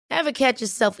Ever catch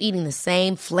yourself eating the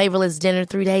same flavorless dinner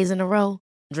 3 days in a row?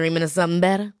 Dreaming of something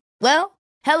better? Well,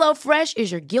 HelloFresh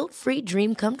is your guilt-free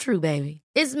dream come true, baby.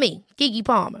 It's me, Keke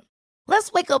Palmer.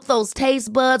 Let's wake up those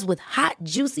taste buds with hot,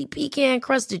 juicy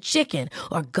pecan-crusted chicken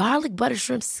or garlic butter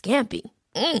shrimp scampi.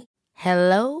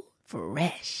 Hello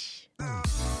Fresh.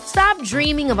 Stop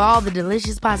dreaming of all the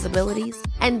delicious possibilities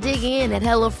and dig in at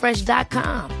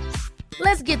HelloFresh.com.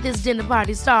 Let's get this dinner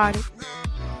party started.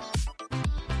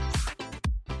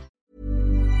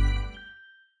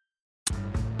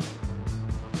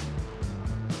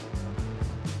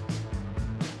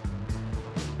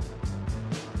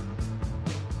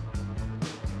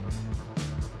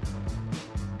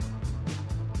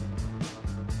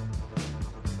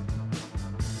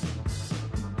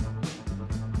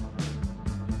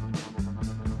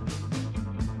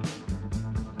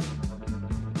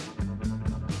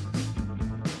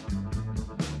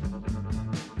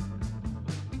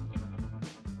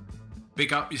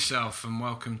 Big up yourself and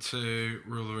welcome to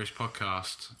Rule the Roost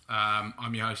podcast.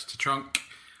 I'm your host, Trunk.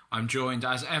 I'm joined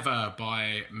as ever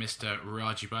by Mr.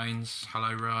 Raji Baines.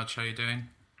 Hello, Raj. How you doing?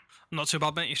 Not too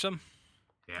bad, mate. You, son?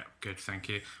 Yeah, good. Thank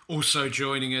you. Also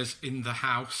joining us in the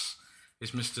house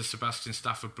is Mr. Sebastian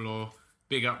Stafford-Bloor.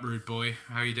 Big up, rude boy.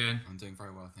 How you doing? I'm doing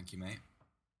very well, thank you, mate.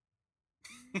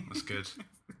 That's good.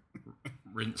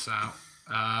 Rinse out.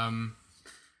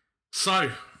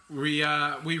 So we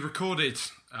recorded.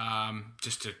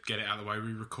 Just to get it out of the way,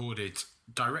 we recorded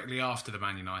directly after the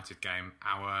Man United game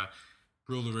our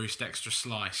Rule the Roost Extra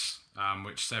Slice,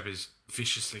 which Seb is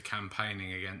viciously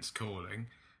campaigning against calling,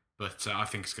 but I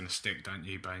think it's going to stick, don't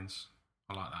you, Baines?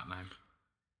 I like that name.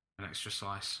 An Extra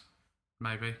Slice.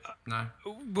 Maybe? No?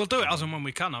 We'll do it as and when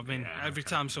we can. I mean, Yeah, every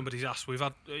time somebody's asked, we've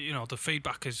had, the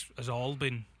feedback has all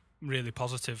been really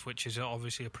positive, which is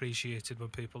obviously appreciated when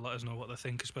people let us know what they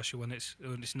think, especially when it's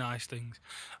nice things.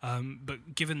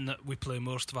 But given that we play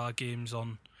most of our games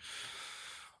on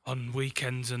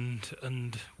weekends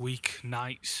and week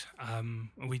nights,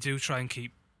 we do try and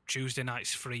keep Tuesday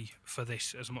nights free for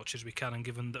this as much as we can, and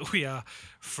given that we are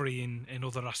free in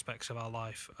other aspects of our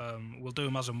life, we'll do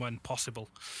them as and when possible.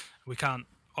 We can't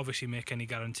obviously make any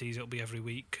guarantees it'll be every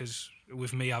week, because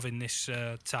with me having this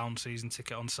town season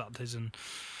ticket on Saturdays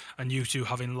and you two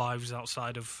having lives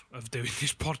outside of doing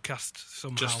this podcast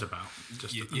somehow. Just about.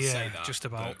 You Yeah, say that, just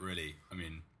about. But really, I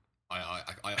mean, I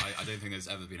don't think there's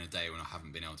ever been a day when I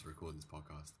haven't been able to record this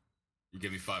podcast. You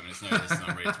give me 5 minutes notice and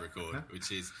I'm ready to record,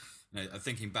 which is,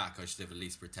 thinking back, I should have at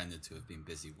least pretended to have been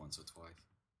busy once or twice.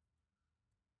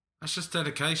 That's just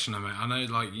dedication, I mean. I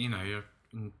know, you're,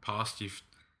 in the past you've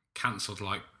cancelled,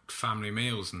 family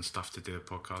meals and stuff to do a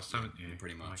podcast, haven't you?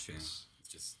 Pretty much, It's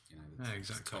just, Yeah,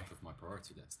 exactly. It's top of my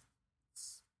priority list.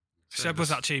 Seb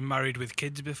was actually married with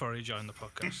kids before he joined the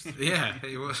podcast. Yeah,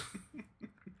 he was.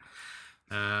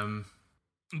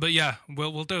 But yeah,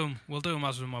 we'll do them. We'll do them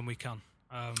as and when we can.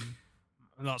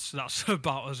 That's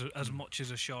about as much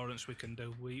as assurance we can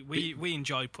do. We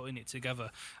enjoy putting it together,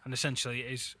 and essentially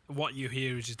it is what you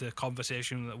hear is the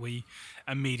conversation that we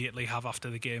immediately have after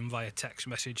the game via text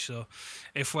message. So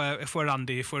if we're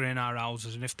Andy, if we're in our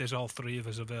houses, and if there's all three of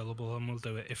us available, then we'll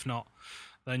do it. If not,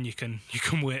 then you can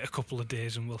wait a couple of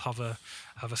days and we'll have a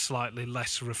slightly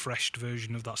less refreshed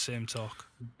version of that same talk.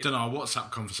 Don't know, WhatsApp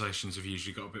conversations have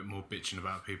usually got a bit more bitching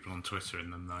about people on Twitter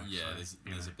in them, though. Yeah, so,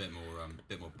 there's a bit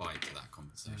more bite to that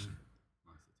conversation.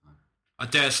 Most of the time. I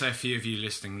dare say a few of you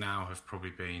listening now have probably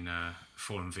been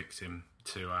fallen victim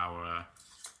to our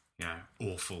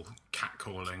awful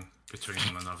catcalling between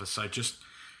one another. So just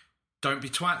don't be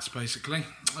twats, basically.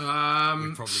 We've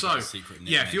probably got a secret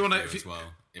nickname if you want to, as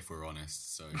well, if we're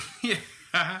honest. So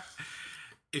yeah.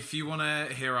 If you want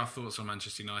to hear our thoughts on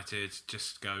Manchester United,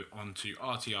 just go on to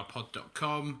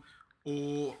rtrpod.com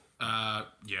or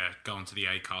go onto the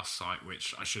Acast site,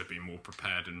 which I should have been more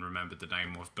prepared and remembered the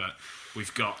name of, but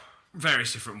we've got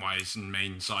various different ways and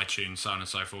means, iTunes, so on and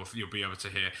so forth. You'll be able to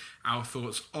hear our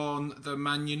thoughts on the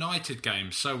Man United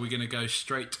game. So we're going to go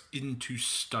straight into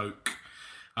Stoke,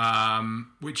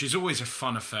 which is always a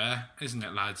fun affair, isn't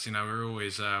it, lads? We're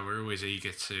always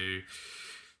eager to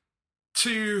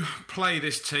play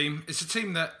this team. It's a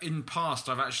team that in past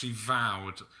I've actually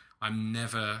vowed I'm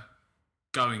never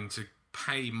going to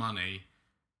pay money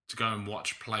to go and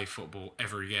play football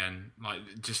ever again.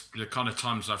 Just the kind of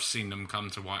times I've seen them come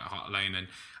to White Hart Lane and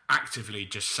actively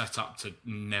just set up to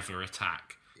never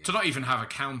attack. Yeah. To not even have a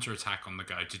counter-attack on the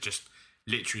go, to just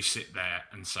literally sit there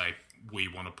and say, we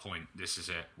want a point, this is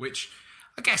it. Which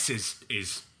I guess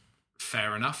is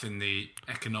fair enough in the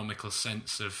economical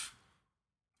sense of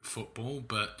football,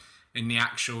 but in the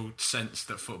actual sense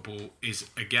that football is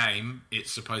a game,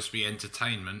 it's supposed to be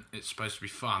entertainment, it's supposed to be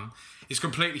fun, is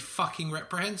completely fucking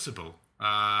reprehensible.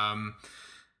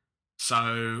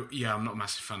 So yeah, I'm not a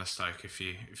massive fan of Stoke. If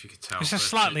you could tell, It's a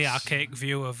slightly archaic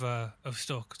view of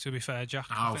Stoke. To be fair, Jack.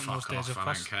 Oh, fuck off! I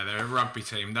don't care. They're a rugby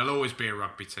team. They'll always be a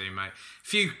rugby team, mate.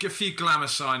 A few glamour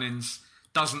signings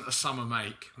doesn't a summer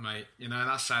make, mate. You know,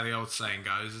 that's how the old saying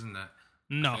goes, isn't it?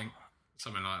 No,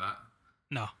 something like that.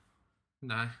 No.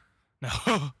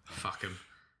 Fuck him.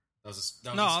 That was a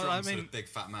strong sort of big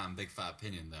fat man, big fat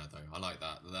opinion there, though. I like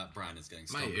that. That brand is getting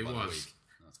stronger by the week.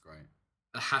 That's great.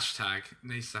 A hashtag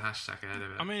needs the hashtag ahead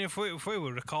of it. I mean, if we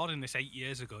were recording this 8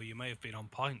 years ago, you may have been on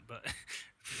point, but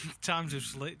times have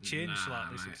changed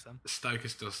slightly since then. Stoke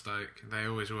is still Stoke. They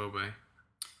always will be.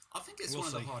 I think it's one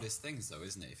of the hardest things, though,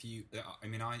 isn't it?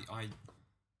 I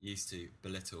used to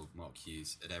belittle Mark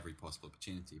Hughes at every possible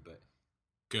opportunity, but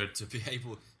good to be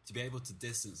able to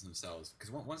distance themselves,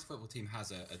 because once a football team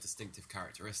has a distinctive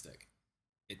characteristic,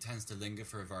 it tends to linger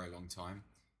for a very long time.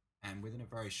 And within a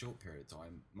very short period of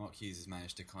time, Mark Hughes has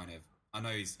managed to kind of... I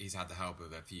know he's had the help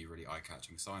of a few really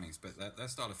eye-catching signings, but their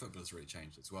style of football has really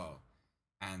changed as well.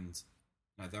 And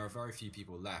there are very few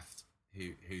people left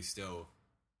who still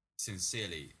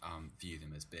sincerely view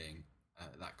them as being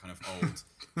that kind of old...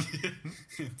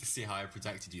 to see how I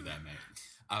protected you there, mate.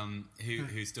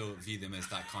 Who still view them as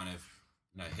that kind of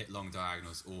hit long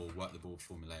diagonals or work the ball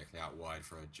formulaically out wide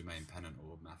for a Jermaine Pennant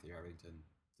or Matthew Harrington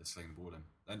to sling the ball in.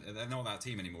 They're not that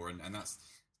team anymore, and that's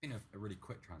been a really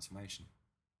quick transformation.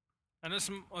 And as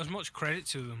much credit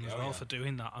to them as well for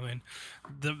doing that. I mean,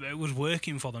 it was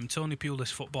working for them. Tony Pulis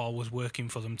football was working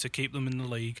for them to keep them in the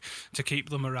league, to keep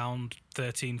them around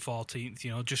 13th,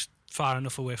 14th, just far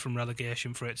enough away from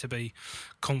relegation for it to be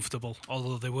comfortable,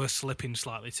 although they were slipping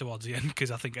slightly towards the end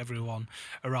because I think everyone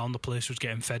around the place was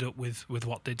getting fed up with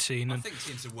what they'd seen. I think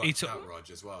teams have worked out, Rog,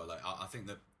 as well. I think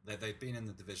that they've been in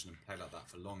the division and played like that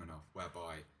for long enough,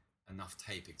 whereby enough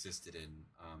tape existed in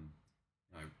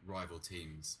rival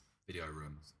teams' video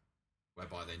rooms,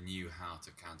 whereby they knew how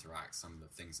to counteract some of the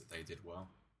things that they did well,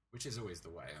 which is always the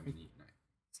way. I mean,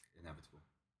 it's inevitable.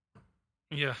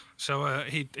 Yeah, so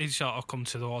he'd sort of come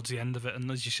towards the end of it, and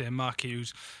as you say, Mark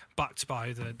Hughes, backed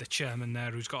by the chairman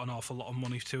there, who's got an awful lot of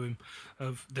money to him,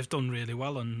 they've done really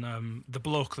well, and the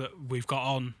bloke that we've got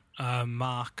on,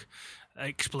 Mark,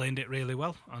 explained it really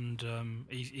well, and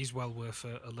he's well worth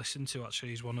a listen to. Actually,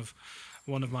 he's one of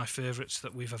my favourites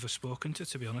that we've ever spoken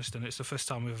to be honest, and it's the first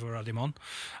time we've ever had him on.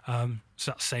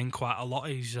 So that's saying quite a lot.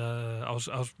 I was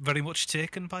very much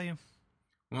taken by him.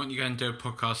 Why don't you go and do a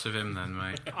podcast with him then,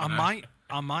 mate? I might.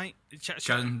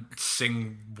 Go and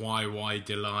sing Why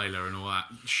Delilah and all that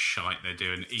shite they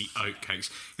do and eat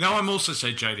oatcakes. I'm also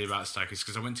so jaded about Stoke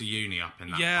because I went to uni up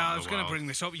in that Yeah, part I was going to bring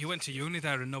this up. You went to uni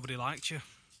there and nobody liked you.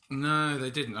 No, they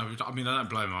didn't. I mean, I don't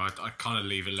blame them. I kind of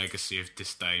leave a legacy of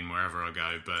disdain wherever I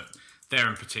go, but there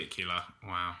in particular,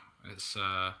 wow. It's,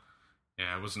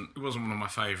 it wasn't one of my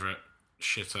favourite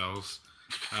shitholes.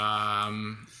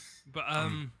 But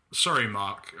sorry,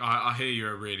 Mark. I hear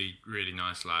you're a really, really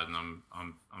nice lad, and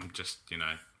I'm just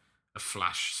a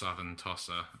flash Southern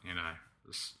tosser.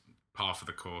 It's par for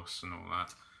the course and all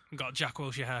that. Got Jack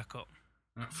Wilshere haircut.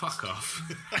 Fuck off.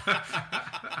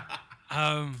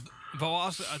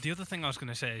 But the other thing I was going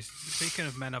to say is, speaking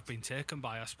of men I've been taken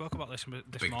by, I spoke about this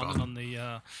morning on the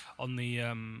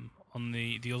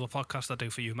other podcast I do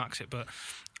for you, Maxit, but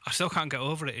I still can't get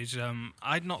over it.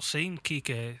 I'd not seen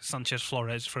Quique Sanchez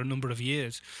Flores for a number of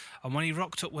years, and when he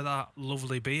rocked up with that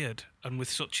lovely beard and with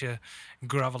such a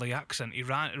gravelly accent, he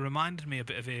reminded me a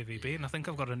bit of AVB, and I think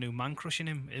I've got a new man crush in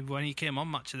him. When he came on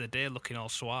Match of the Day looking all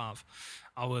suave,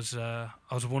 I was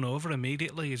won over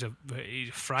immediately. He's a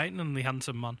frighteningly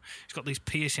handsome man. He's got these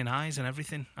piercing eyes and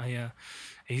everything.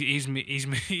 He's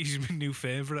my new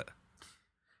favourite.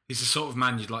 He's the sort of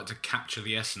man you'd like to capture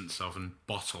the essence of and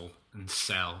bottle and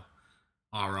sell.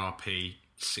 RRP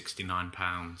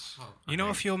 £69.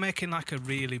 If you're making like a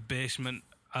really basement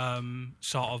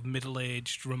sort of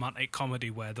middle-aged romantic comedy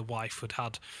where the wife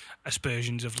had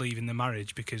aspersions of leaving the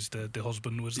marriage because the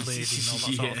husband was lazy and all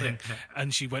that sort of thing,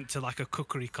 and she went to like a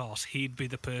cookery course, he'd be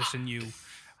the person you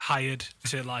hired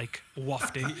to like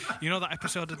waft in. You know that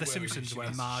episode of The Simpsons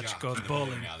where Marge goes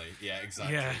bowling? Yeah,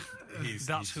 exactly. Yeah,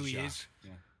 that's who he is.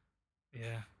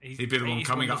 Yeah, he'd be the one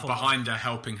coming up behind her,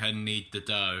 helping her knead the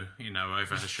dough,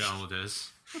 over her shoulders.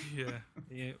 Yeah.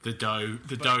 The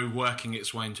dough working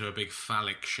its way into a big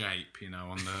phallic shape,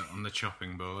 on the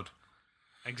chopping board.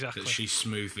 Exactly. That she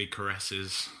smoothly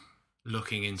caresses,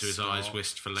 looking into his eyes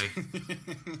wistfully.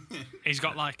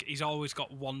 He's always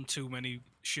got one too many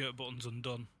shirt buttons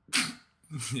undone.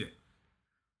 Yeah.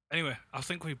 Anyway, I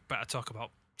think we better talk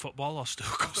about football or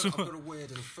Stoke or I've something. got a weird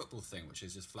little football thing which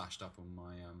has just flashed up on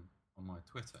my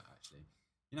Twitter. Actually,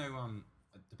 you know,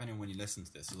 depending on when you listen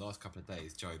to this, the last couple of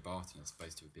days, Joey Barton is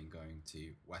supposed to have been going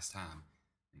to West Ham.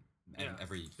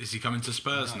 Is he coming to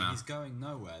Spurs now? He's going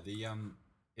nowhere.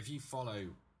 If you follow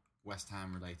West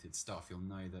Ham related stuff, you'll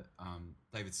know that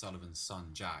David Sullivan's son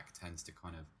Jack tends to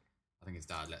kind of, I think his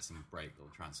dad lets him break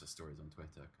little transfer stories on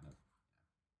Twitter, kind of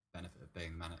benefit of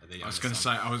being the I was going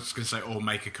to say, or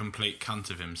make a complete cunt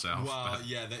of himself. Well,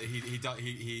 yeah,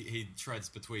 he treads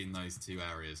between those two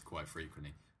areas quite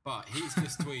frequently. But he's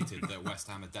just tweeted that West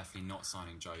Ham are definitely not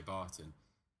signing Joey Barton,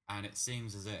 and it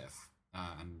seems as if,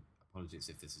 and apologies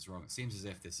if this is wrong, it seems as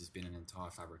if this has been an entire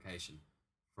fabrication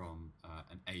from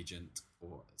an agent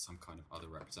or some kind of other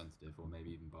representative, or maybe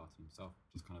even Barton himself,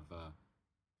 which is kind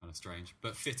of strange,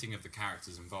 but fitting of the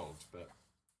characters involved, but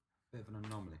a bit of an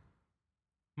anomaly.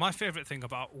 My favourite thing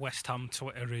about West Ham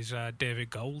Twitter is David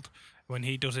Gold, when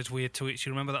he does his weird tweets.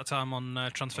 You remember that time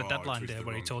on Transfer Deadline Day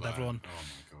where he told everyone, oh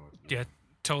my god, yeah,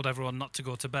 told everyone not to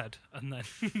go to bed, and then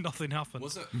nothing happened.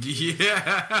 Was it?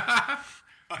 Yeah.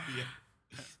 Yeah.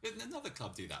 Didn't another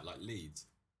club do that, like Leeds?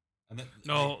 And then,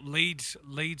 No, Leeds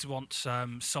once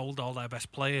sold all their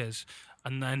best players,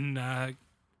 and then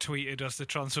tweeted as the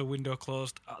transfer window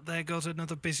closed, there goes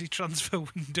another busy transfer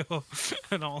window,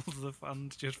 and all of the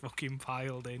fans just fucking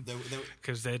piled in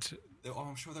because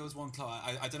I'm sure there was one club.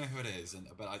 I don't know who it is,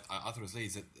 but I thought it was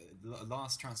Leeds.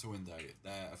 Last transfer window,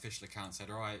 their official account said,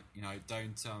 "All right, you know,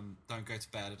 don't go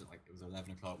to bed." Like it was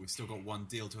 11 o'clock. We've still got one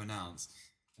deal to announce.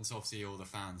 And so obviously all the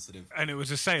fans sort of... And it was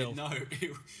a sale. No,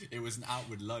 it was an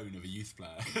outward loan of a youth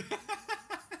player.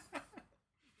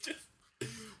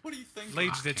 What do you think?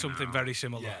 Leeds did something very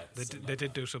similar. Yeah, they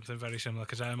did do something very similar,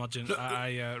 because I imagine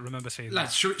I remember seeing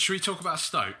Lads, should we talk about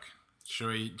Stoke? Should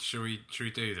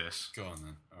we do this? Go on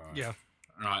then. All right. Yeah.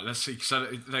 Right, let's see. So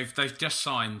they've just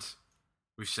signed.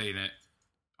 We've seen it.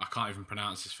 I can't even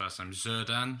pronounce his first name.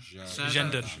 Zerdan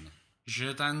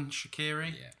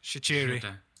Shaqiri. Yeah.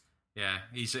 Shaqiri. Yeah,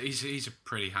 he's a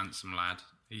pretty handsome lad.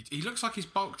 He looks like he's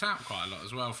bulked out quite a lot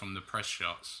as well from the press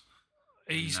shots.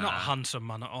 He's not a handsome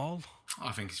man at all.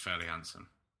 I think he's fairly handsome.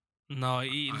 No,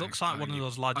 he looks like one of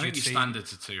those lads I think you'd his see.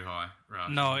 standards are too high. Right,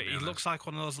 No, he looks like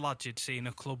one of those lads you'd see in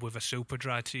a club with a super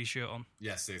dry t-shirt on.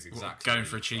 Yes, it's exactly. Going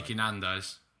for a cheeky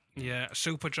Nando's. Yeah, a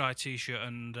super dry t-shirt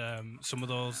and some of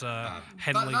those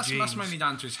Henley That's jeans. mainly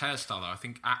down to his hairstyle, though. I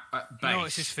think at base. No,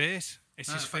 it's his face.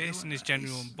 It's his face and his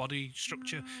general body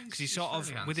structure. Because he's sort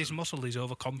of, with his muscle, he's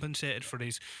overcompensated for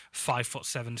his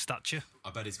 5'7" stature.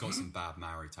 I bet he's got some bad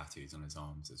Maori tattoos on his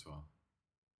arms as well.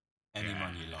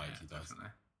 Anyone you like, he does.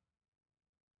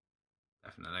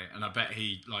 Definitely. And I bet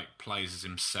he plays as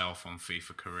himself on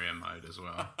FIFA career mode as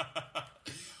well.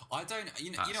 I don't.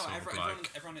 You know,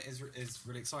 everyone is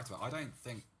really excited about. I don't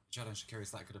think Xherdan Shaqiri is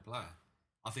that good a player.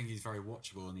 I think he's very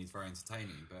watchable and he's very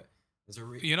entertaining. But there's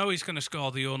a you know he's going to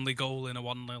score the only goal in a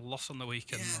 1-0 loss on the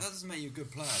weekend. Yeah, that doesn't make you a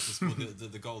good player to score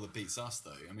the goal that beats us,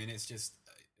 though. I mean, it's just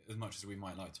as much as we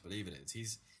might like to believe it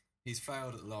is. He's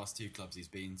failed at the last two clubs he's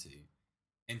been to.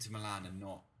 Inter Milan are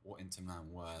not what Inter Milan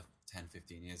were 10,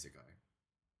 15 years ago.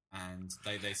 And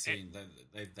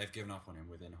they've given up on him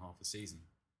within half a season.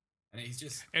 And he's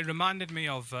just... It reminded me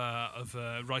of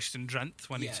Royston Drenthe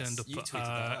when he turned up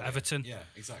at Everton. Yeah,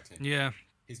 exactly. Yeah.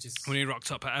 He's just... When he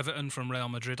rocked up at Everton from Real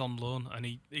Madrid on loan, and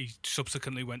he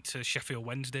subsequently went to Sheffield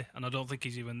Wednesday, and I don't think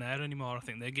he's even there anymore. I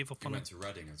think they give up on him. He went to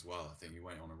Reading as well. I think he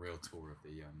went on a real tour of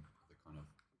the kind of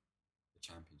the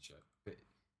Championship. But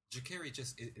Shaqiri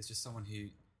is just someone who...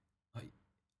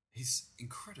 he's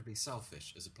incredibly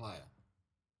selfish as a player.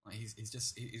 He's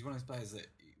one of those players that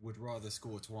would rather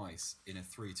score twice in a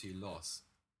 3-2 loss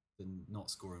than not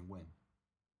score and win.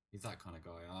 He's that kind of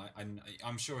guy.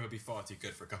 I'm sure he'll be far too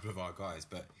good for a couple of our guys,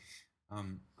 but I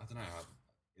don't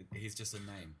know. He's just a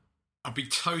name. I'll be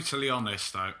totally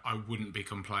honest, though. I wouldn't be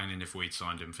complaining if we'd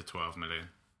signed him for 12 million.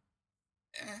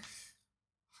 I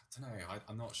don't know.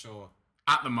 I'm not sure.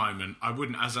 At the moment, I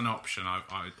wouldn't as an option. At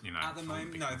the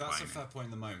moment, no, that's a fair point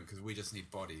in the moment because we just need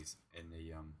bodies in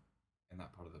the in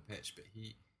that part of the pitch. But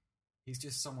he's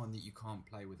just someone that you can't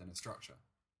play within a structure,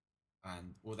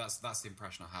 and well, that's the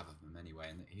impression I have of him anyway.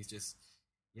 And he's just,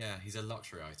 he's a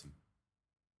luxury item.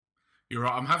 You're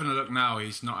right. I'm having a look now.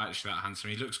 He's not actually that handsome.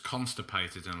 He looks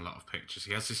constipated in a lot of pictures.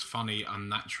 He has this funny,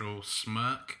 unnatural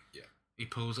smirk. Yeah. He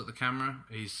pulls at the camera.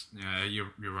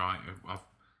 You're right.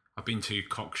 I've been too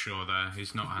cocksure there.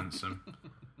 He's not handsome.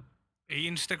 He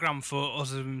Instagram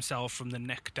photos of himself from the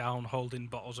neck down holding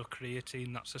bottles of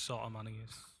creatine. That's the sort of man he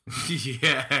is.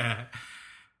 Yeah.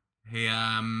 He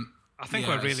I I think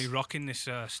we're really rocking this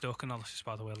Stoke analysis,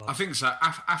 by the way, lads. I think so.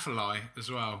 Afellay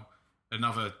as well,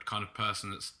 another kind of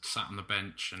person that's sat on the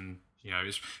bench, and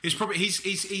he's probably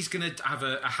he's going to have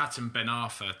a Hatem Ben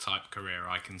Arfa type career.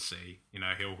 I can see.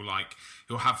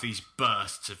 He'll have these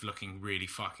bursts of looking really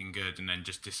fucking good, and then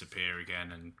just disappear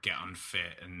again and get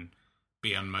unfit and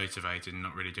be unmotivated and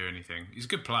not really do anything. He's a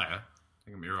good player.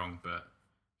 Don't get me wrong, but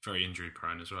very injury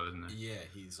prone as well, isn't he? Yeah,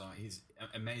 he's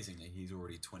amazingly he's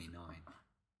already 29.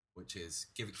 Which is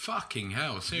fucking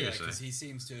hell, seriously. Because he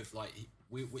seems to have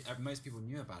most people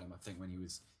knew about him. I think when he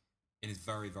was in his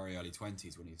very, very early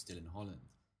 20s, when he was still in Holland,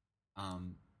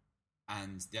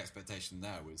 and the expectation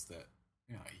there was that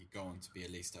he'd go on to be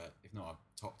at least if not a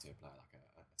top tier player,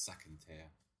 like a second tier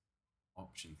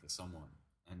option for someone.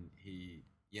 And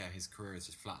his career has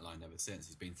just flatlined ever since.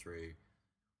 He's been through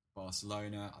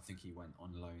Barcelona. I think he went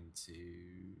on loan to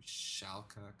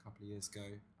Schalke a couple of years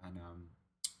ago, and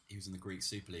he was in the Greek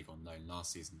Super League on loan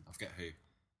last season. I forget who.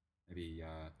 Maybe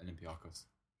Olympiacos.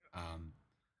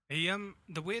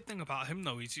 The weird thing about him,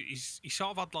 though, is he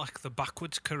sort of had like the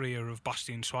backwards career of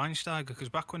Bastian Schweinsteiger, because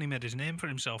back when he made his name for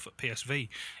himself at PSV,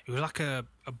 he was like a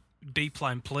deep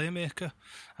line playmaker,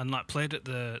 and like played at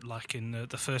in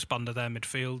the first band of their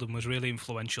midfield and was really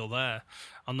influential there.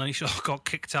 And then he sort of got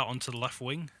kicked out onto the left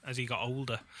wing as he got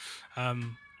older.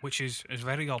 Which is a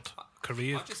very odd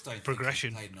career I just don't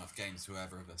progression. think he's played enough games to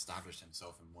ever have established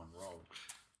himself in one role.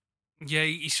 Yeah,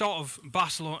 he's sort of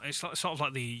Barcelona. It's sort of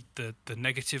like the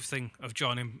negative thing of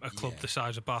joining a club the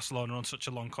size of Barcelona on such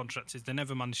a long contract is they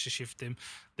never managed to shift him.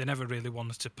 They never really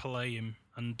wanted to play him,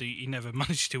 and he never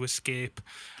managed to escape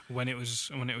when it was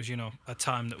a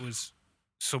time that was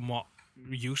somewhat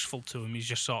useful to him. He's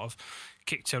just sort of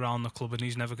kicked around the club, and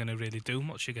he's never going to really do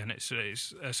much again. It's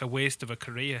a waste of a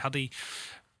career. Had he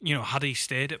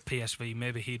stayed at PSV,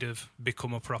 maybe he'd have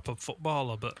become a proper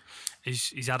footballer, but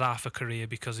he's had half a career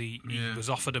because he was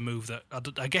offered a move that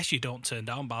I guess you don't turn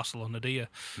down Barcelona, do you?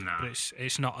 No. But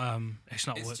it's not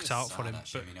worked out sad, for him.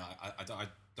 Actually. But I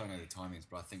don't know the timings,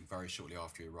 but I think very shortly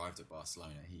after he arrived at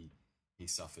Barcelona, he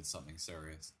suffered something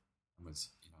serious and was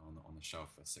on the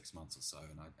shelf for 6 months or so.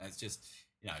 And it's just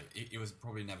he was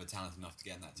probably never talented enough to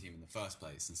get in that team in the first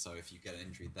place. And so if you get an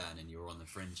injury then and you're on the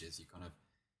fringes, you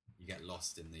get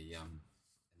lost in the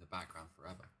background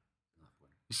forever.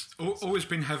 It's always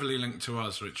been heavily linked to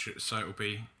us, Richard. So it'll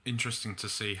be interesting to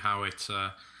see how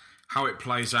it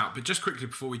plays out. But just quickly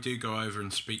before we do go over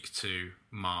and speak to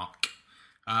Mark,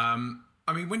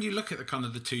 when you look at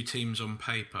the two teams on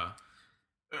paper,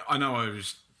 I know I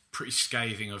was pretty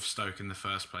scathing of Stoke in the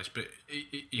first place, but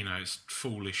it's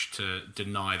foolish to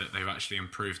deny that they've actually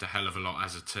improved a hell of a lot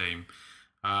as a team.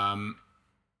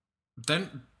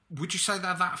 Then. Would you say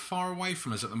they're that far away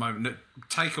from us at the moment?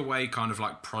 Take away kind of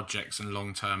like projects and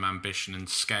long-term ambition and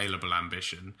scalable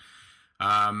ambition.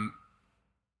 In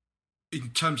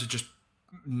terms of just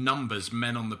numbers,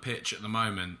 men on the pitch at the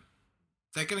moment,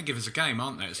 they're going to give us a game,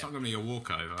 aren't they? It's not going to be a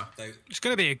walkover. It's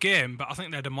going to be a game, but I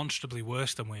think they're demonstrably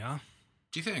worse than we are.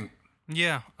 Do you think?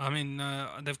 Yeah,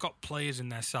 they've got players in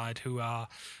their side who are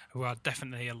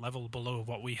definitely a level below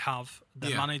what we have.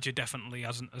 The manager definitely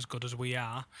isn't as good as we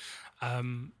are.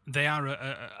 They are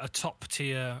a top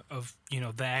tier of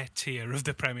their tier of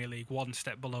the Premier League, one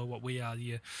step below what we are.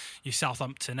 Your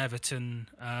Southampton, Everton,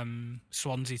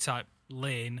 Swansea type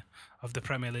lane of the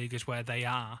Premier League is where they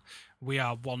are. We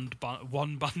are one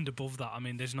band above that.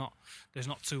 There's not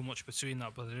too much between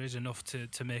that, but there is enough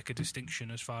to make a distinction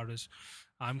as far as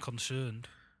I'm concerned.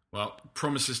 Well,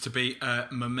 promises to be a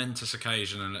momentous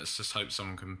occasion, and let's just hope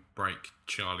someone can break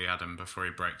Charlie Adam before he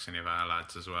breaks any of our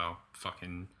lads as well.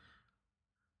 Fucking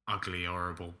ugly,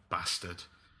 horrible bastard.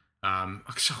 I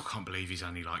still can't believe he's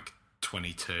only like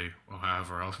 22 or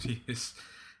however old he is.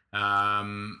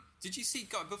 Did you see?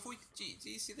 Did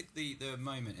you see the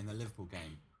moment in the Liverpool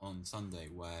game on Sunday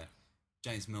where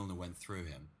James Milner went through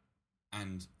him,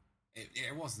 and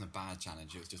it wasn't a bad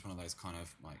challenge. It was just one of those kind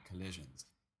of like collisions.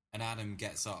 And Adam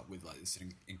gets up with like this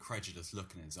incredulous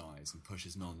look in his eyes and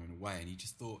pushes Milner away. And he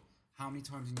just thought, how many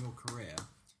times in your career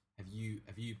have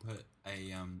you put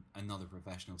another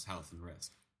professional's health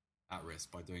at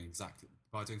risk by doing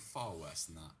far worse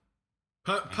than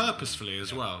that? Purposefully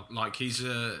as well. Like he's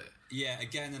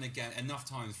again and again, enough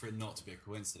times for it not to be a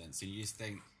coincidence. And you just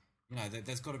think,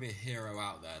 there's got to be a hero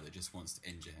out there that just wants to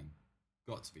injure him.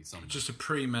 Got to be someone. Just a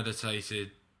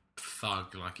premeditated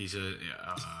thug, like he's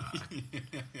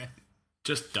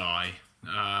just die.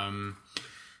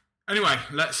 Anyway,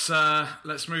 let's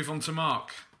move on to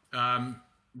Mark.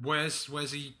 Where's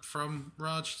he from,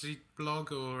 Raj? Does he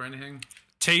blog or anything?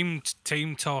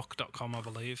 Teamtalk.com, I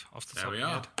believe, off the top of my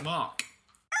head. Mark.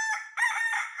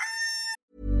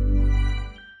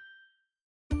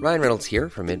 Ryan Reynolds here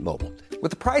from Mint Mobile. With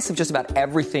the price of just about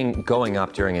everything going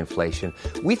up during inflation,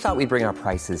 we thought we'd bring our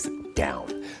prices down.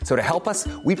 So to help us,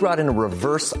 we brought in a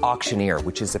reverse auctioneer,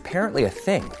 which is apparently a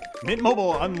thing. Mint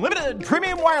Mobile Unlimited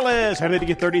Premium Wireless. How to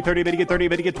get 30, 30, bit to get 30,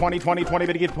 bit to get 20, 20, 20,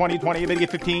 bit to get 20, 20, bit to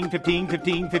get 15, 15,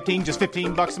 15, 15, just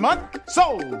 $15 a month?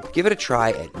 Sold! Give it a try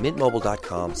at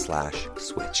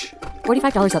mintmobile.com/switch.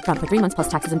 $45 up front for 3 months plus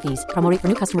taxes and fees. Promo rate for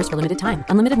new customers for limited time.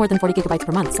 Unlimited more than 40 gigabytes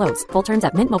per month. Slows full terms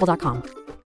at mintmobile.com.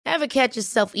 Ever catch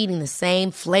yourself eating the same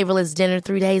flavorless dinner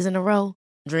 3 days in a row?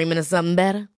 Dreaming of something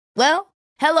better? Well,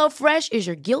 HelloFresh is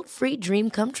your guilt-free dream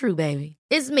come true, baby.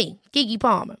 It's me, Keke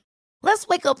Palmer. Let's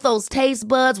wake up those taste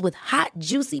buds with hot,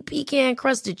 juicy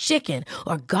pecan-crusted chicken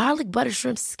or garlic butter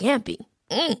shrimp scampi.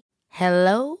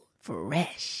 Hello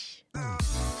Fresh.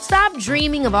 Stop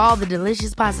dreaming of all the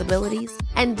delicious possibilities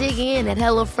and dig in at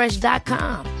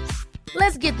HelloFresh.com.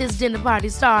 Let's get this dinner party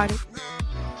started.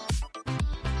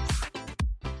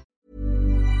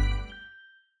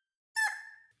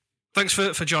 Thanks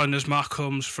for joining us, Mark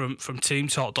Holmes from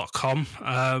TeamTalk.com.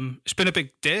 It's been a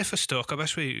big day for Stoke. I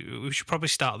guess we should probably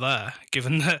start there,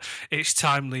 given that it's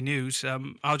timely news.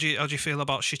 How do you feel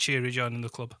about Shaqiri joining the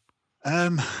club?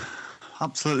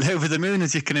 Absolutely over the moon,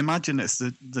 as you can imagine. It's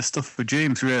the stuff for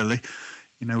dreams, really.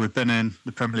 You know, we've been in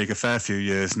the Premier League a fair few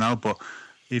years now, but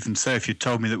even so, if you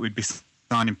told me that we'd be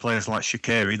signing players like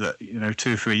Shaqiri, that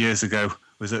 2 or 3 years ago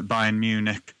was at Bayern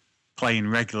Munich, playing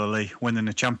regularly, winning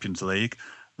the Champions League,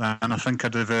 and I think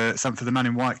I'd have sent for the man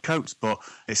in white coats. But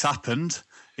it's happened.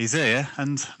 He's here,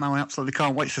 and now I absolutely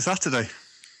can't wait for Saturday.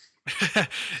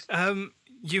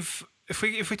 If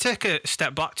we take a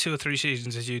step back 2 or 3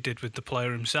 seasons, as you did with the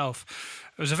player himself,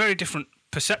 it was a very different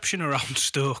perception around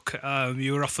Stoke.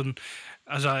 You were often,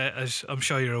 as I'm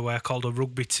sure you're aware, called a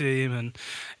rugby team and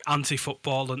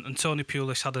anti-football, and Tony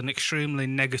Pulis had an extremely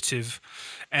negative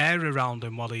air around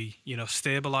him while he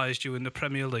stabilised you in the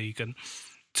Premier League. And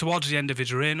towards the end of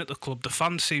his reign at the club, the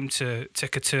fans seemed to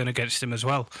take a turn against him as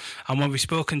well. And when we've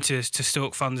spoken to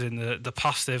Stoke fans in the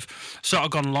past, they've sort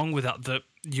of gone along with that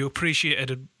you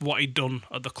appreciated what he'd done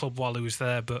at the club while he was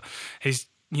there, but his,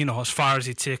 as far as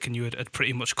he'd taken you, had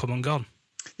pretty much come and gone.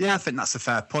 Yeah, I think that's a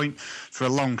fair point. For a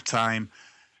long time,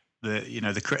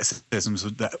 the criticisms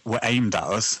that were aimed at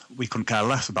us, we couldn't care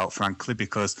less about, frankly,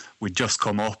 because we'd just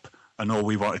come up and all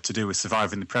we wanted to do was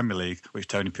survive in the Premier League, which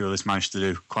Tony Pulis managed to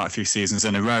do quite a few seasons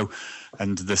in a row.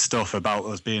 And the stuff about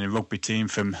us being a rugby team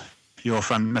from your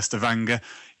friend Mr. Wenger,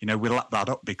 we lapped that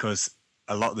up because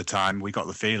a lot of the time we got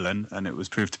the feeling, and it was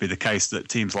proved to be the case, that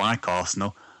teams like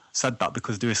Arsenal said that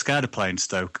because they were scared of playing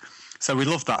Stoke. So we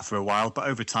loved that for a while, but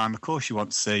over time, of course, you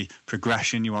want to see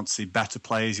progression, you want to see better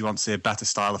players, you want to see a better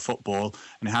style of football,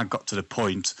 and it had got to the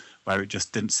point where it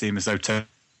just didn't seem as though Tony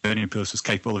Pulis was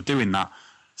capable of doing that.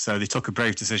 So they took a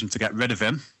brave decision to get rid of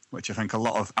him, which I think a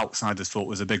lot of outsiders thought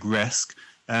was a big risk.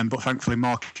 But thankfully,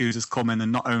 Mark Hughes has come in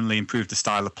and not only improved the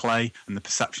style of play and the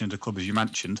perception of the club, as you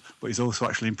mentioned, but he's also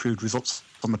actually improved results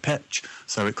on the pitch.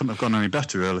 So it couldn't have gone any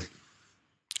better, really.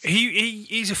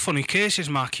 He's a funny case, is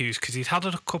Mark Hughes, because he'd had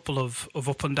a couple of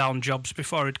up and down jobs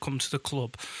before he'd come to the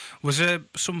club. Was there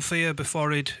some fear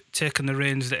before he'd taken the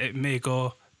reins that it may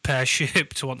go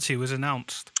pear-shaped once he was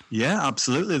announced? Yeah,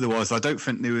 absolutely there was. I don't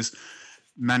think there was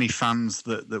many fans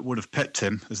that would have picked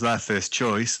him as their first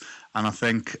choice, and I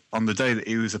think on the day that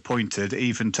he was appointed,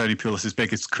 even Tony Pulis'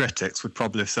 biggest critics would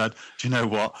probably have said, do you know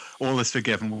what, all is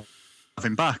forgiven, we'll have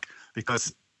him back,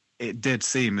 because it did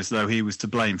seem as though he was to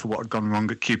blame for what had gone wrong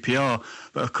at QPR.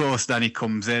 But of course then he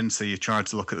comes in, so you try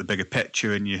to look at the bigger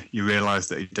picture and you realise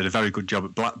that he did a very good job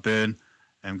at Blackburn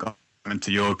and got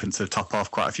into Europe and to the top half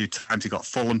quite a few times. He got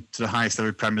Fulham to the highest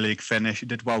ever Premier League finish. He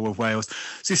did well with Wales.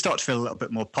 So you start to feel a little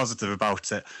bit more positive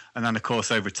about it. And then, of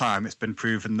course, over time, it's been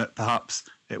proven that perhaps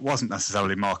it wasn't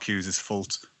necessarily Mark Hughes'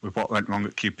 fault with what went wrong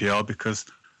at QPR, because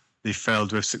they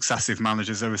failed with successive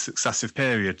managers over successive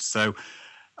periods. So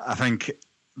I think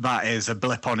that is a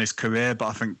blip on his career, but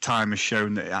I think time has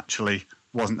shown that it actually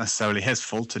wasn't necessarily his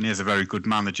fault, and he is a very good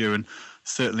manager. And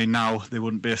certainly now there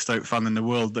wouldn't be a Stoke fan in the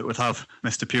world that would have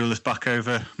Mr. Pulis back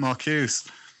over Mark Hughes.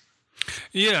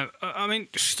 Yeah, I mean,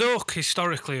 Stoke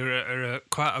historically are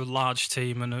quite a large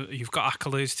team, and you've got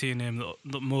accolades to your name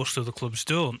that most of the clubs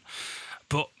don't.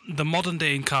 But the modern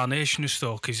day incarnation of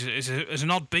Stoke is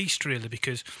an odd beast, really,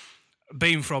 because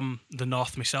being from the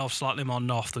north myself, slightly more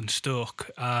north than Stoke,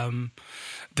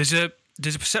 there's a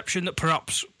there's a perception that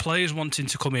perhaps players wanting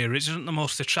to come here isn't the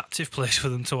most attractive place for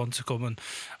them to want to come,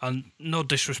 and no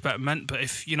disrespect meant, but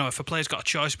if a player's got a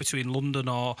choice between London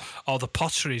or the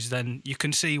Potteries, then you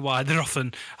can see why they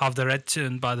often have their head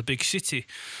turned by the big city.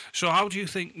 So how do you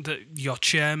think that your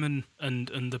chairman and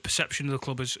the perception of the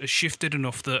club has shifted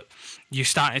enough that you're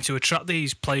starting to attract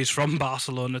these players from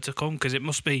Barcelona to come? Because it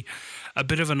must be a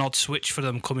bit of an odd switch for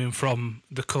them coming from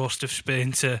the coast of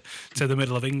Spain to the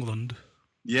middle of England.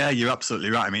 Yeah, you're absolutely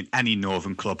right. I mean, any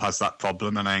northern club has that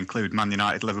problem, and I include Man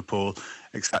United, Liverpool,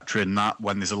 etc. in that.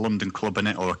 When there's a London club in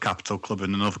it or a capital club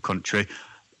in another country,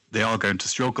 they are going to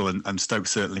struggle, and Stoke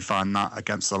certainly find that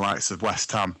against the likes of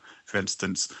West Ham, for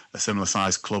instance, a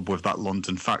similar-sized club with that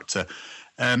London factor.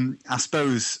 I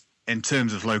suppose in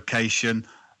terms of location,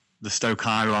 the Stoke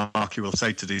hierarchy will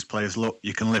say to these players, look,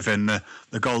 you can live in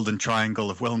the golden triangle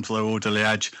of Wilmslow, Alderley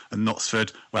Edge and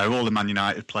Knutsford, where all the Man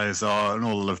United players are and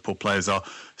all the Liverpool players are.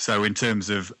 So in terms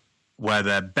of where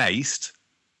they're based,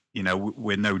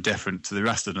 we're no different to the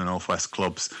rest of the North West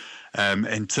clubs.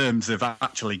 In terms of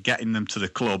actually getting them to the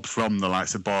club from the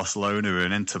likes of Barcelona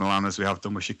and Inter Milan, as we have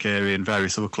done with Shaqiri and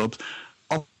various other clubs,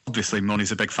 obviously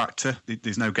money's a big factor.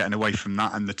 There's no getting away from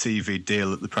that, and the TV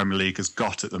deal that the Premier League has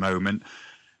got at the moment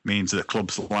means that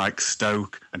clubs like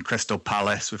Stoke and Crystal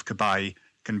Palace with Cabaye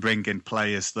can bring in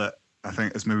players that, I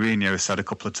think, as Mourinho has said a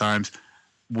couple of times,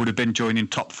 would have been joining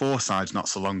top four sides not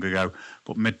so long ago.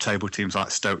 But mid-table teams like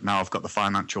Stoke now have got the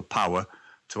financial power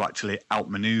to actually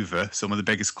outmaneuver some of the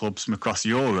biggest clubs from across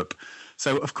Europe.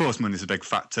 So, of course, money's a big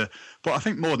factor. But I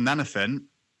think more than anything,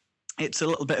 it's a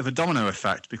little bit of a domino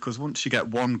effect, because once you get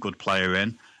one good player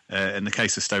in the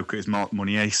case of Stoke, it's Marc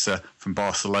Muniesa from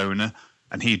Barcelona,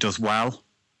 and he does well.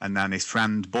 And then his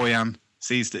friend Boyan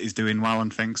sees that he's doing well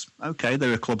and thinks, OK,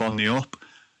 they're a club on the up.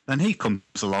 Then he comes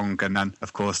along, and then,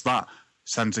 of course, that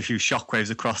sends a few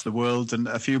shockwaves across the world, and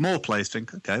a few more players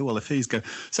think, OK, well, if he's good.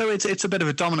 So it's a bit of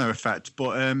a domino effect.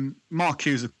 But Mark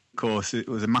Hughes, of course, it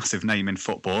was a massive name in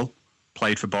football,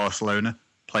 played for Barcelona,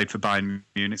 played for Bayern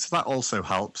Munich. So that also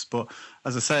helps. But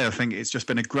as I say, I think it's just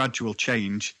been a gradual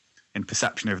change in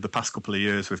perception over the past couple of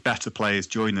years, with better players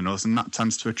joining us, and that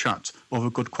tends to attract other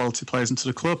good quality players into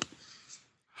the club.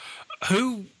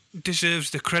 Who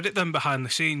deserves the credit then behind the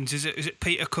scenes? Is it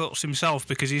Peter Coates himself?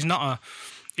 Because he's not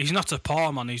a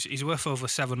poor man. He's worth over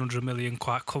 700 million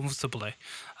quite comfortably.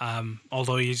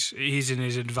 Although he's in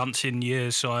his advancing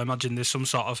years, so I imagine there's some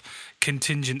sort of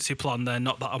contingency plan there.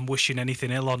 Not that I'm wishing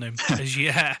anything ill on him as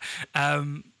yet.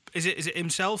 Is it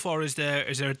himself, or is there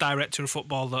a director of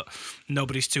football that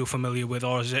nobody's too familiar with,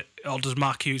 or does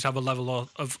Mark Hughes have a level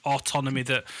of autonomy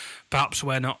that perhaps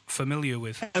we're not familiar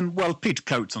with? Well, Peter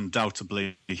Coates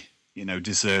undoubtedly,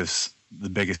 deserves the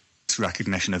biggest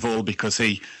recognition of all, because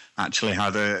he actually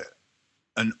had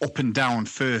an up and down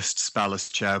first spell as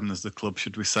chairman of the club,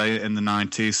 should we say, in the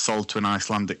 90s, sold to an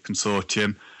Icelandic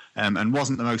consortium. And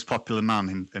wasn't the most popular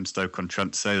man in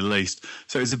Stoke-on-Trent, to say the least.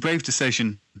 So it was a brave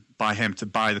decision by him to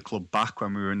buy the club back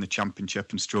when we were in the Championship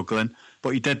and struggling.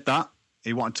 But he did that.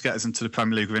 He wanted to get us into the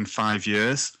Premier League within 5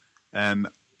 years.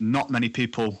 Not many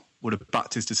people would have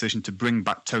backed his decision to bring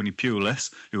back Tony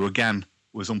Pulis, who, again,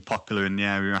 was unpopular in the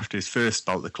area after his first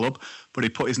spell at the club. But he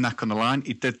put his neck on the line.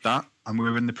 He did that, and we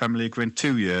were in the Premier League within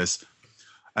 2 years.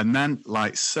 And then,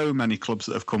 like so many clubs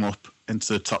that have come up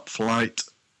into the top flight,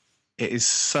 it is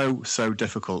so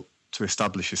difficult to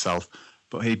establish yourself.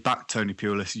 But he backed Tony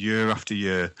Pulis year after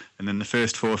year. And in the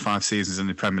first 4 or 5 seasons in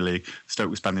the Premier League,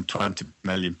 Stoke was spending 20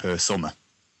 million per summer.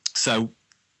 So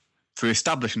for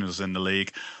establishing us in the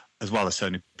league, as well as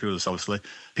Tony Pulis, obviously,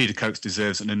 Peter Coates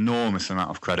deserves an enormous amount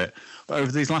of credit. But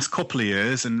over these last couple of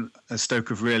years, and as Stoke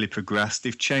have really progressed,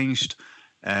 they've changed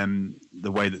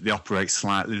the way that they operate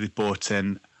slightly. They've brought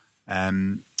in...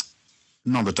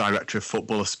 not the director of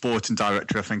football, a sporting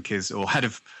director, I think or head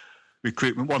of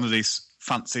recruitment, one of these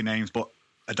fancy names, but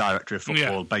a director of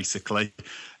football, basically.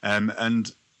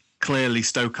 And clearly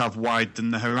Stoke have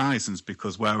widened the horizons,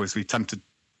 because whereas we tend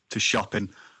to shop in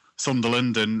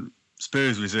Sunderland and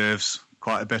Spurs reserves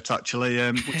quite a bit, actually.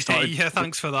 Yeah,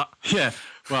 thanks for that. Yeah,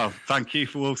 well, thank you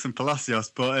for Wilson Palacios.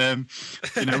 But,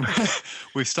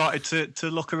 we've started to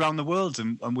look around the world,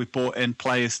 and we've brought in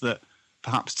players that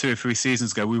perhaps 2 or 3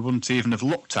 seasons ago we wouldn't even have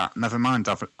looked at, never mind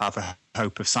have a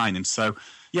hope of signing. So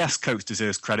yes, Coates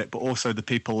deserves credit, but also the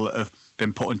people that have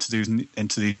been put into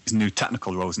these new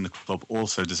technical roles in the club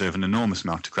also deserve an enormous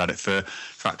amount of credit for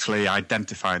actually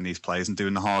identifying these players and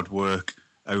doing the hard work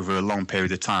over a long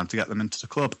period of time to get them into the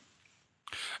club.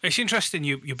 It's interesting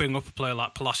you bring up a player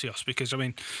like Palacios because, I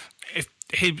mean, if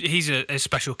he's a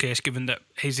special case given that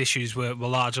his issues were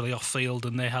largely off field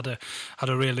and they had a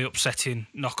really upsetting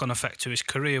knock-on effect to his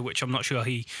career, which I'm not sure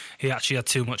he actually had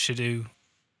too much to do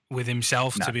with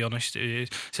himself, to be honest.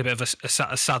 It's a bit of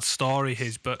a sad story,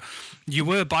 his. But you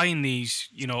were buying these,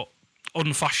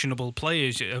 unfashionable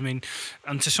players. I mean,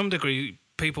 and to some degree,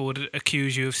 people would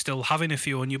accuse you of still having a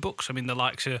few on your books. I mean, the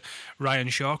likes of Ryan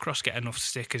Shawcross get enough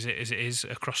stick as it is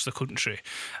across the country.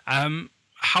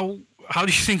 How do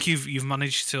you think you've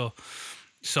managed to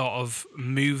sort of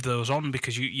move those on?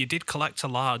 Because you did collect a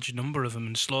large number of them,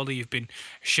 and slowly you've been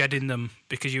shedding them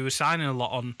because you were signing a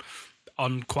lot on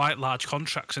quite large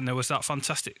contracts. And there was that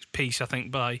fantastic piece, I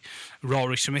think, by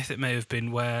Rory Smith, it may have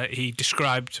been, where he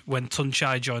described when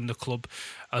Tunchai joined the club,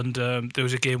 and there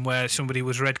was a game where somebody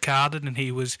was red carded and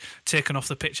he was taken off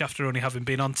the pitch after only having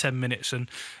been on 10 minutes and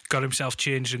got himself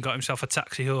changed and got himself a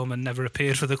taxi home and never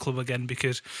appeared for the club again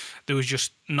because there was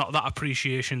just not that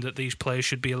appreciation that these players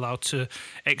should be allowed to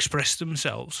express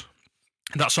themselves.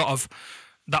 That sort of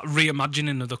that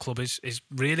reimagining of the club is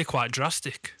really quite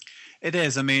drastic. It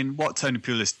is. I mean, what Tony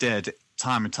Pulis did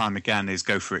time and time again is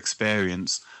go for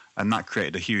experience, and that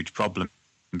created a huge problem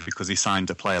because he signed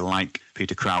a player like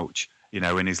Peter Crouch,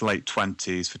 in his late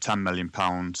 20s for £10 million,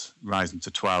 rising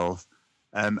to 12.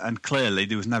 And clearly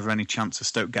there was never any chance of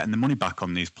Stoke getting the money back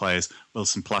on these players.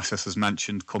 Wilson Palacios, as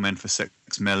mentioned, come in for £6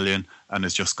 million and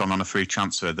has just gone on a free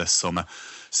transfer this summer.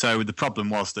 So the problem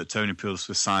was that Tony Pulis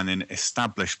was signing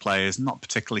established players, not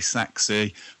particularly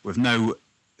sexy, with no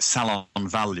sell-on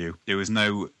value. There was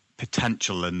no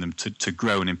potential in them to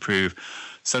grow and improve.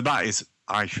 So that is,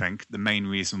 I think, the main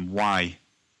reason why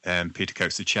Peter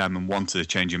Coates, the chairman, wanted a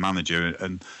change of manager,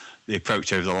 and the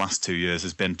approach over the last 2 years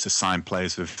has been to sign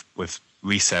players with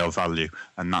resale value,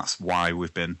 and that's why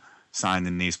we've been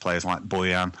signing these players like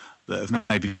Boyan that have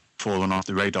maybe fallen off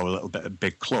the radar a little bit at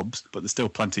big clubs, but they're still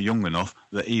plenty young enough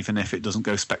that even if it doesn't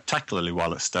go spectacularly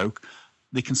well at Stoke,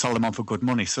 they can sell them on for good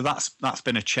money. So that's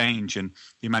been a change. And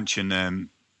you mentioned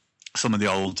some of the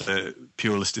old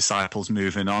Pulis disciples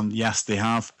moving on. Yes, they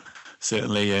have.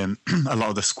 Certainly a lot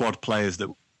of the squad players that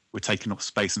were taking up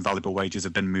space and valuable wages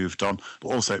have been moved on. But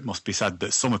also it must be said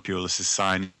that some of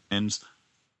Pulis' signings,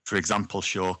 for example,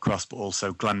 Shawcross, but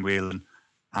also Glenn Whelan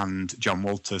and John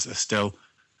Walters, are still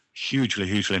hugely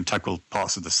integral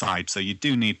parts of the side. So you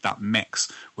do need that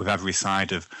mix with every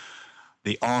side of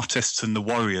the artists and the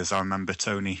warriors. I remember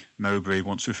Tony Mowbray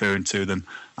once referring to them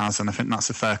as, and I think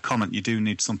that's a fair comment, you do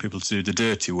need some people to do the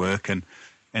dirty work, and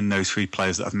in those three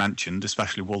players that I've mentioned,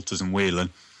 especially Walters and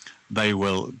Whelan, they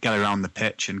will get around the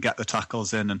pitch and get the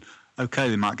tackles in, and okay,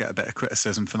 they might get a bit of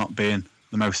criticism for not being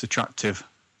the most attractive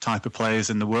type of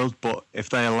players in the world, but if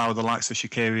they allow the likes of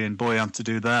Shaqiri and Boyan to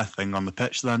do their thing on the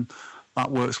pitch, then that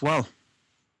works well.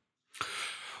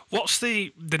 What's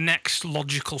the next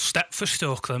logical step for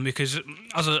Stoke then? Because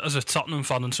as a Tottenham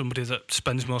fan and somebody that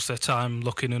spends most of their time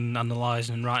looking and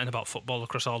analysing and writing about football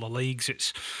across all the leagues,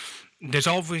 there's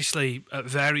obviously at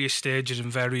various stages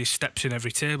and various steps in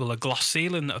every table a glass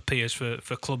ceiling that appears for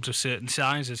clubs of certain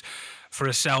sizes. For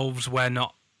ourselves, we're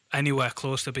not anywhere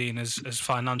close to being as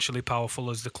financially powerful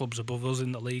as the clubs above us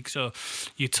in the league. So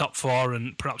your top four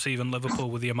and perhaps even Liverpool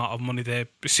with the amount of money they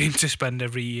seem to spend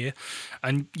every year.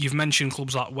 And you've mentioned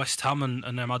clubs like West Ham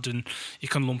and I imagine you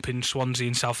can lump in Swansea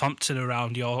and Southampton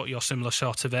around your similar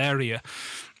sort of area.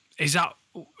 Is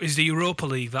the Europa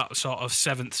League that sort of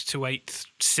 7th to 8th,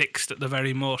 6th at the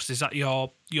very most? Is that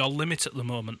your limit at the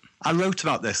moment? I wrote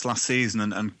about this last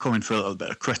season and coming for a little bit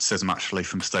of criticism actually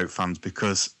from Stoke fans,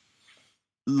 because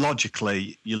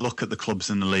logically, you look at the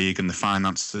clubs in the league and the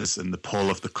finances and the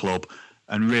pull of the club,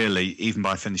 and really, even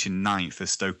by finishing 9th, as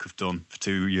Stoke have done for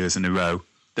 2 years in a row,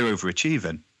 they're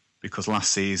overachieving, because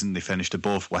last season they finished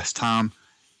above West Ham,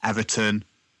 Everton,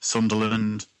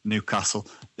 Sunderland, Newcastle.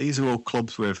 These are all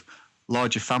clubs with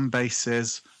larger fan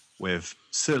bases, with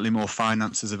certainly more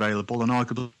finances available and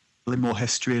arguably more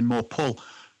history and more pull.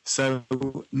 So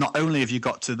not only have you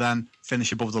got to then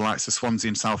finish above the likes of Swansea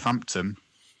and Southampton,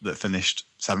 that finished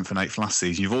 7th and 8th last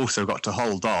season, you've also got to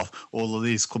hold off all of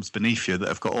these clubs beneath you that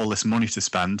have got all this money to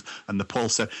spend and the pull.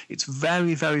 So it's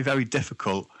very, very, very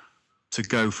difficult to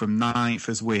go from 9th,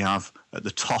 as we have, at the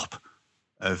top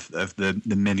of the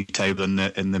mini table in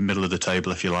the middle of the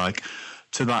table, if you like,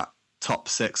 to that top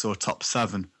 6 or top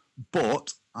 7.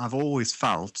 But I've always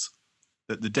felt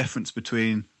that the difference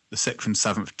between the 6th and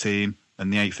 7th team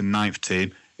and the 8th and 9th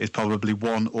team is probably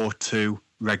 1 or 2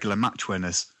 regular match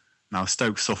winners. Now,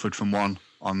 Stoke suffered from one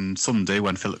on Sunday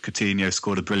when Philip Coutinho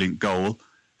scored a brilliant goal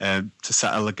to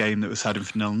settle a game that was heading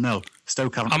for 0-0.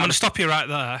 Stoke haven't. I'm going to stop you right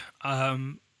there.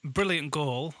 Brilliant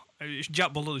goal.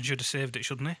 Jack Bullen should have saved it,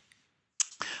 shouldn't he?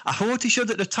 I thought he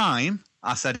should at the time.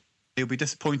 I said he'll be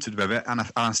disappointed with it, and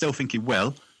I still think he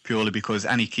will, purely because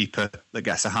any keeper that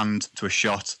gets a hand to a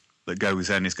shot that goes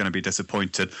in is going to be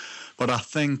disappointed. But I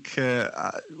think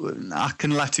I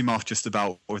can let him off just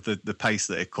about with the pace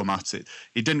that it come at it.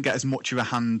 He didn't get as much of a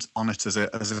hand on it as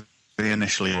he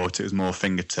initially thought. It was more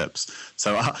fingertips.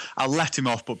 So I'll let him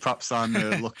off, but perhaps I'm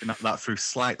looking at that through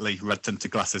slightly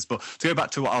red-tinted glasses. But to go back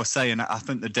to what I was saying, I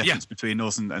think the difference between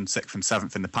us and 6th and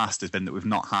 7th in the past has been that we've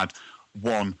not had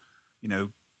one,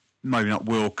 maybe not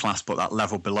world-class, but that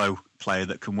level below player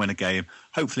that can win a game.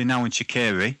 Hopefully now in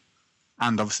Shaqiri,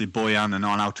 and obviously Boyan and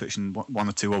Arnautovic and one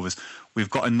or two others,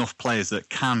 we've got enough players that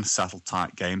can settle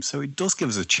tight games. So it does give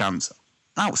us a chance,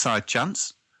 outside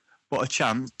chance, but a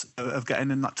chance of getting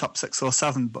in that top 6 or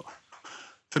 7. But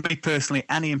for me personally,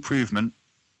 any improvement,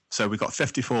 so we got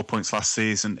 54 points last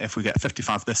season. If we get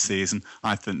 55 this season,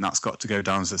 I think that's got to go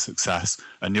down as a success.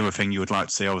 And the other thing you would like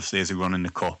to see, obviously, is we run in the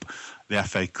Cup. The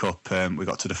FA Cup, we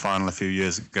got to the final a few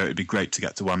years ago. It'd be great to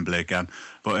get to Wembley again.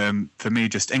 But for me,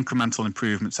 just incremental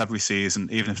improvements every season,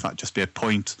 even if that just be a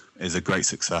point, is a great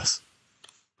success.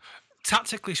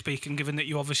 Tactically speaking, given that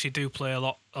you obviously do play a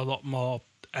lot more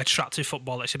attractive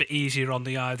football, it's a bit easier on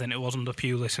the eye than it was under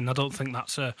Pulis, and I don't think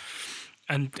that's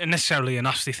necessarily a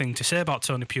nasty thing to say about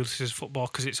Tony Pulis' football,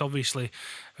 because it's obviously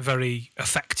very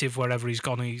effective wherever he's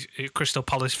gone. Crystal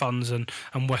Palace fans and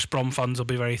West Brom fans will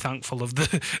be very thankful of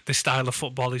the style of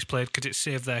football he's played, because it's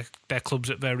saved their clubs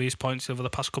at various points over the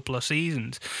past couple of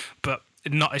seasons. But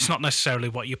it's not necessarily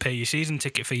what you pay your season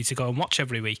ticket fee to go and watch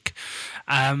every week.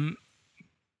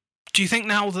 Do you think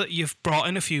now that you've brought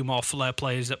in a few more flair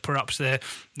players that perhaps they're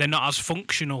not as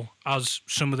functional as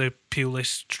some of the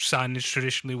Pulis signings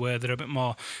traditionally were? They're a bit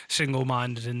more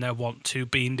single-minded in their want to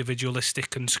be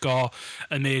individualistic and score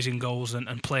amazing goals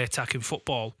and play attacking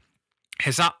football.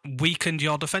 Has that weakened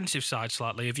your defensive side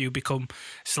slightly? Have you become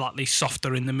slightly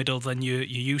softer in the middle than you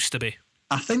used to be?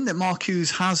 I think that Mark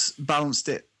Hughes has balanced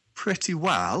it pretty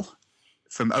well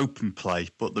from open play,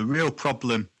 but the real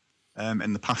problem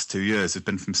in the past 2 years has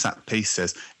been from set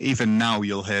pieces. Even now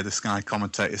you'll hear the Sky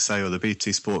commentators say, or the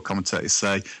BT Sport commentators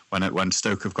say, when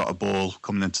Stoke have got a ball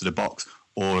coming into the box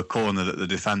or a corner that they're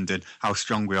defending, how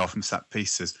strong we are from set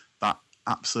pieces. That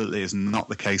absolutely is not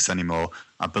the case anymore.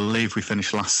 I believe we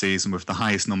finished last season with the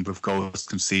highest number of goals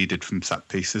conceded from set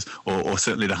pieces, or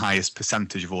certainly the highest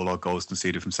percentage of all our goals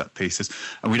conceded from set pieces,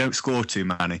 and we don't score too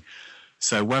many.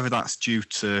 So whether that's due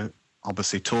to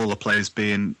obviously taller players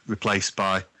being replaced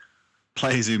by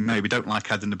players who maybe don't like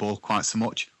heading the ball quite so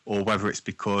much, or whether it's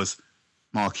because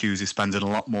Mark Hughes is spending a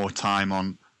lot more time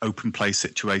on open play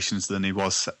situations than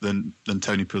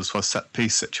Tony Pulis was set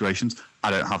piece situations,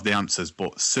 I don't have the answers.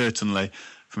 But certainly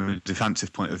from a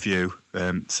defensive point of view,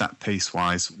 set piece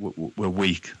wise, we're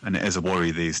weak, and it is a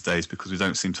worry these days because we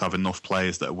don't seem to have enough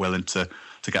players that are willing to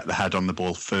get the head on the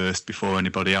ball first before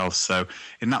anybody else. So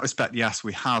in that respect, yes,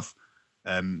 we have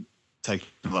taken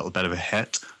a little bit of a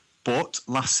hit. But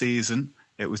last season,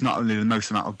 it was not only the most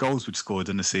amount of goals we'd scored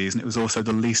in the season, it was also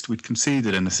the least we'd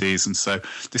conceded in the season. So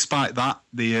despite that,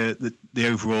 the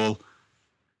overall,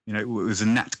 it was a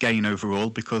net gain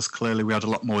overall, because clearly we had a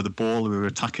lot more of the ball, we were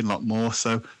attacking a lot more,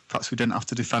 so perhaps we didn't have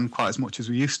to defend quite as much as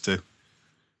we used to.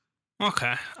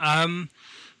 Okay.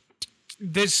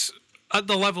 At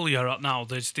the level you're at now,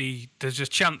 there's a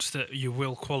chance that you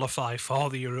will qualify for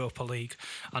the Europa League,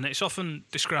 and it's often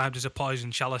described as a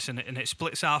poison chalice, and it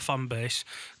splits our fan base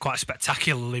quite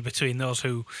spectacularly between those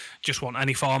who just want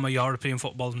any form of European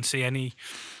football and see any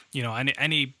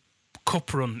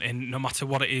cup run in, no matter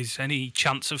what it is, any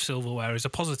chance of silverware is a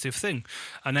positive thing,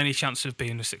 and any chance of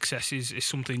being a success is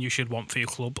something you should want for your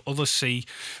club. Others see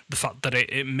the fact that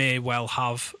it may well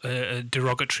have a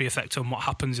derogatory effect on what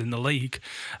happens in the league.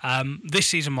 This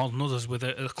season more than others, with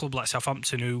a club like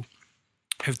Southampton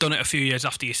who've done it a few years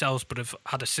after yourselves, but have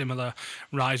had a similar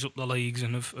rise up the leagues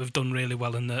and have done really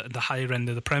well in the higher end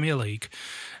of the Premier League.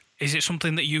 Is it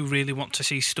something that you really want to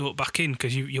see Stoke back in?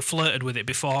 Because you flirted with it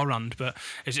beforehand, but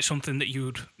is it something that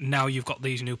now you've got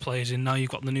these new players in, now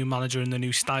you've got the new manager and the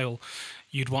new style,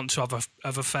 you'd want to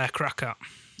have a fair crack at?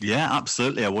 Yeah,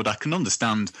 absolutely I would. I can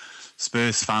understand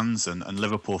Spurs fans and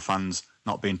Liverpool fans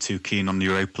not being too keen on the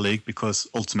Europa League, because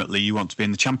ultimately you want to be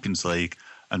in the Champions League,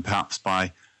 and perhaps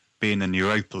by being in the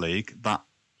Europa League, that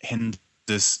hinders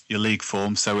your league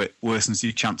form, so it worsens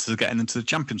your chances of getting into the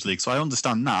Champions League. So I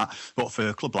understand that, but for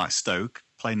a club like Stoke,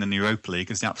 playing in the Europa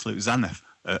League is the absolute zenith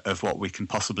of what we can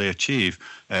possibly achieve.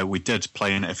 We did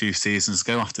play in it a few seasons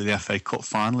ago after the FA Cup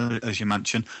final, as you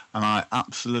mentioned, and I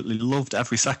absolutely loved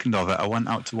every second of it. I went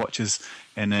out to watch us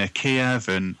in Kiev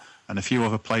and and a few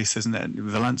other places, and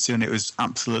Valencia, and it was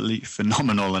absolutely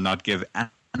phenomenal. And I'd give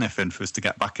anything for us to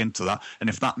get back into that. And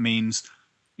if that means,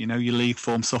 your league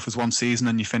form suffers one season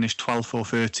and you finish 12th or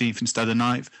 13th instead of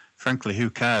 9th, frankly, who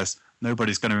cares?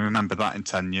 Nobody's going to remember that in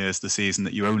 10 years, the season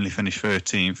that you only finished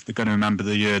 13th. They're going to remember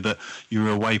the year that you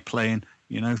were away playing,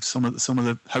 some of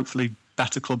the hopefully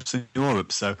better clubs in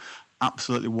Europe. So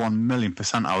absolutely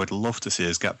 1,000,000%, I would love to see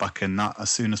us get back in that as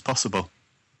soon as possible.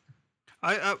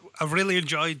 I really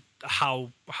enjoyed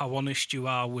how honest you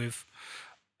are with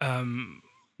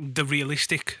the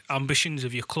realistic ambitions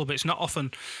of your club. It's not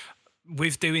often,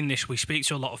 with doing this, we speak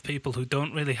to a lot of people who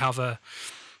don't really have a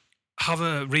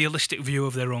realistic view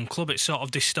of their own club. It's sort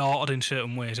of distorted in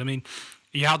certain ways. I mean,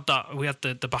 we had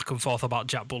the back and forth about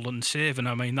Jack Butland's save, and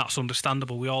I mean, that's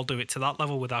understandable. We all do it to that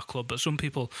level with our club, but some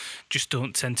people just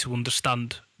don't tend to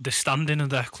understand the standing of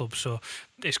their club. So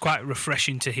it's quite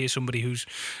refreshing to hear somebody who's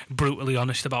brutally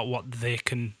honest about what they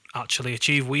can actually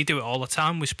achieve. We do it all the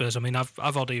time with Spurs. I mean, I've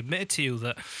already admitted to you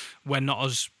that we're not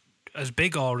as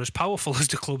big or as powerful as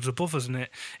the clubs above us, and it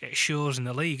shows in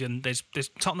the league. And there's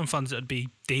Tottenham fans that would be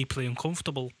deeply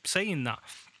uncomfortable saying that.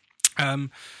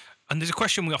 And there's a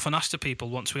question we often ask to people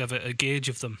once we have a gauge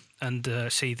of them and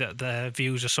see that their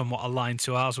views are somewhat aligned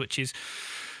to ours, which is,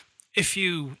 if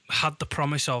you had the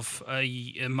promise of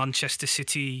a Manchester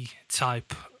City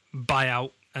type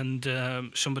buyout,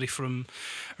 and somebody from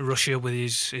Russia with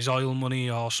his oil money,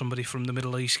 or somebody from the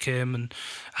Middle East came and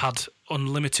had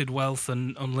unlimited wealth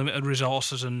and unlimited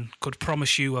resources and could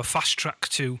promise you a fast track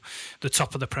to the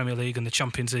top of the Premier League and the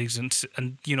Champions League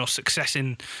and success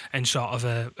in sort of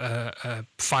a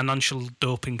financial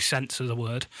doping sense of the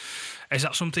word, is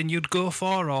that something you'd go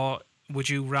for, or would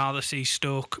you rather see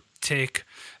Stoke take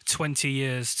 20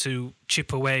 years to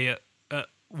chip away at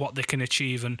what they can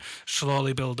achieve and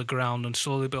slowly build a ground and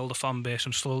slowly build a fan base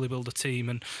and slowly build a team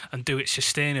and do it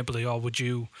sustainably? Or would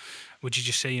you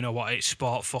just say, it's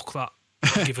sport, fuck that,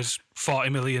 give us 40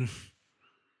 million?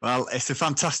 Well, it's a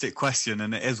fantastic question,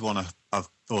 and it is one I've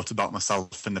thought about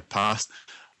myself in the past.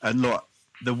 And look,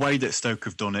 the way that Stoke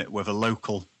have done it with a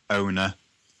local owner,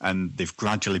 and they've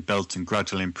gradually built and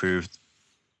gradually improved,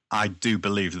 I do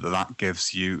believe that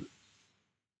gives you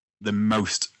the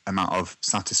most amount of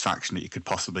satisfaction that you could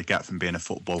possibly get from being a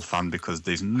football fan, because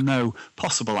there's no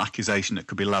possible accusation that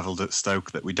could be levelled at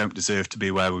Stoke that we don't deserve to be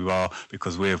where we are,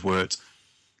 because we have worked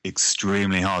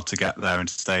extremely hard to get there and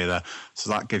to stay there.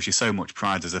 So that gives you so much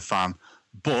pride as a fan.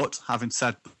 But having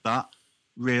said that,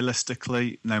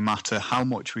 realistically, no matter how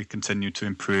much we continue to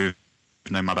improve,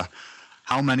 no matter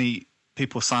how many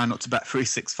people sign up to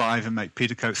Bet365 and make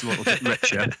Peter Coates a little bit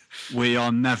richer, we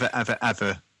are never, ever,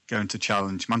 ever going to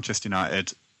challenge Manchester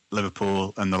United,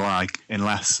 Liverpool and the like,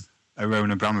 unless a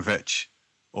Roman Abramovich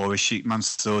or a Sheikh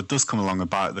Mansour does come along and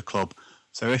buy at the club.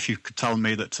 So if you could tell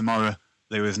me that tomorrow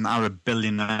there was an Arab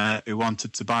billionaire who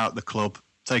wanted to buy out the club,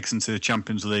 take us into the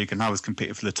Champions League and have us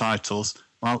competing for the titles,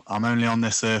 well, I'm only on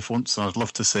this earth once and I'd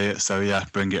love to see it. So yeah,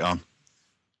 bring it on.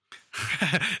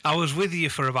 I was with you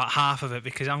for about half of it,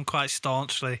 because I'm quite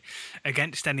staunchly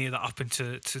against any of that happening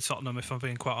to Tottenham, if I'm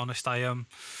being quite honest. I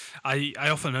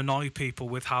often annoy people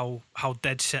with how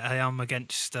dead set I am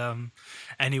against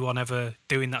anyone ever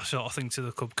doing that sort of thing to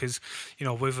the club, because,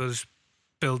 with us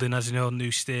building, as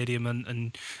new stadium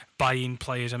and buying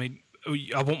players, I mean,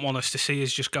 I wouldn't want us to see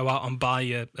us just go out and buy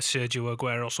a Sergio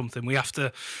Aguero or something. We have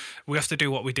to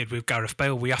do what we did with Gareth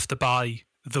Bale. We have to buy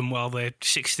them while they're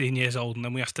 16 years old, and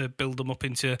then we have to build them up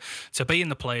into being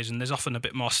the players, and there's often a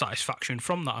bit more satisfaction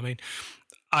from that. I mean,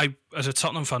 I, as a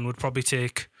Tottenham fan, would probably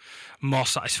take more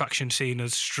satisfaction seeing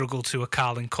us struggle to a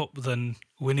Carling Cup than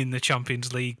winning the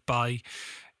Champions League by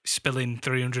spilling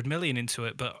 300 million into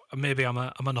it. But maybe I'm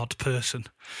an odd person.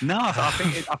 No,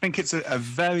 I think it's a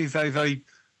very, very, very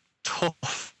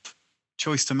tough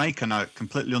choice to make, and I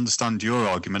completely understand your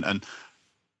argument, and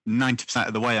 90%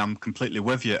 of the way I'm completely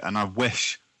with you, and I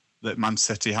wish that Man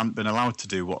City hadn't been allowed to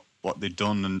do what they'd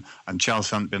done, and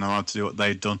Chelsea hadn't been allowed to do what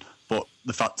they'd done. But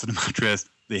the fact of the matter is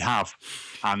they have.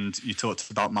 And you talked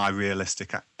about my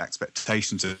realistic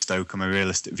expectations of Stoke. I'm a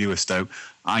realistic view of Stoke.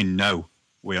 I know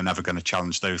we are never going to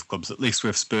challenge those clubs. At least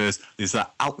with Spurs, there's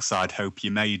that outside hope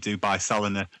you may do by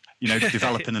selling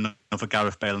developing another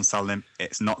Gareth Bale and selling him.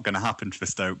 It's not going to happen for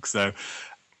Stoke. So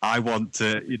I want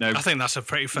to, I think that's a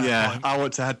pretty fair point. I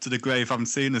want to head to the grave. I haven't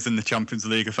seen us in the Champions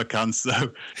League if I can. So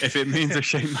if it means a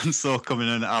Sheikh Mansour coming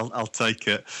in, I'll take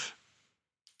it.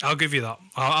 I'll give you that.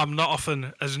 I'm not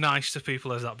often as nice to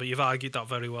people as that, but you've argued that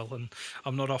very well, and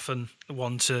I'm not often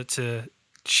one to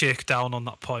shake down on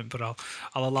that point, but I'll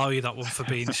allow you that one for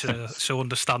being so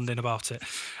understanding about it.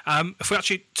 If we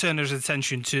actually turn our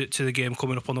attention to the game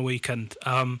coming up on the weekend,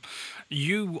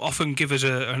 you often give us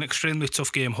an extremely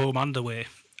tough game home and away,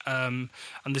 and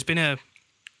there's been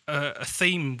a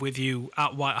theme with you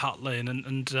at White Hart Lane,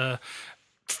 and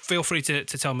feel free to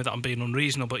tell me that I'm being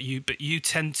unreasonable, but you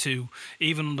tend to,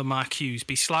 even under my cues,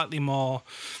 be slightly more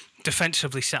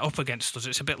defensively set up against us.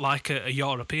 It's a bit like a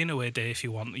European away day, if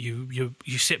you want.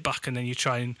 You sit back and then you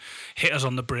try and hit us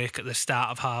on the break at the start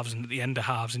of halves and at the end of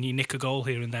halves, and you nick a goal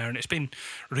here and there, and it's been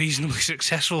reasonably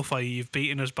successful for you. You've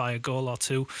beaten us by a goal or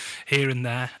two here and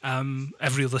there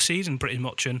every other season pretty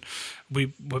much, and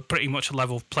we're pretty much a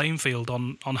level playing field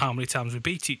on how many times we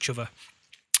beat each other.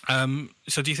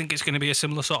 So do you think it's going to be a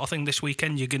similar sort of thing this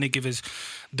weekend? You're going to give us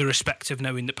the respect of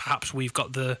knowing that perhaps we've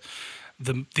got the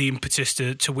impetus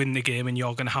to win the game, and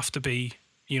you're going to have to be,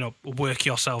 work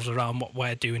yourselves around what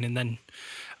we're doing and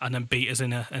then beat us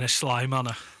in a sly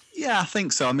manner? Yeah, I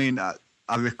think so. I mean, I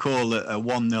recall a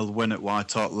 1-0 win at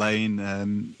White Hart Lane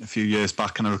a few years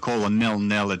back, and I recall a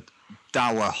 0-0, a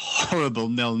dour, horrible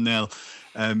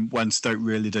 0-0, when Stoke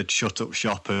really did shut up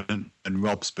shop and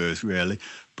rob Spurs, really.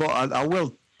 But I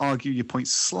will argue your point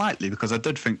slightly, because I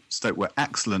did think Stoke were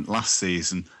excellent last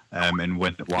season in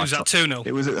win at White Hart. Was that 2-0?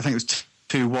 I think it was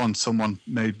 2-1. Someone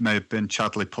may have been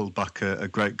Chadley pulled back a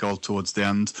great goal towards the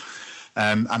end.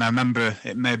 And I remember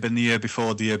it may have been the year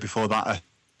before that, a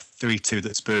 3-2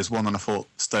 that Spurs won, and I thought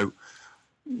Stoke,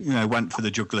 went for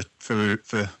the jugular for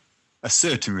a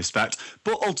certain respect.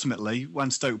 But ultimately,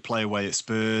 when Stoke play away at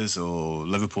Spurs or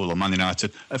Liverpool or Man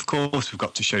United, of course we've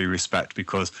got to show you respect,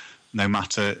 because no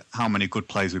matter how many good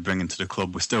players we bring into the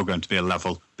club, we're still going to be a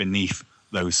level beneath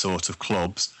those sort of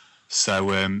clubs. So,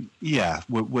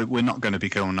 we're not going to be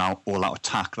going all out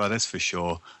attack, that is for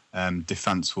sure.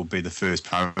 Defence will be the first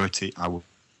priority, I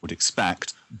would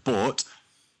expect. But,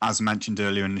 as mentioned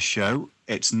earlier in the show,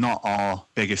 it's not our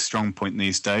biggest strong point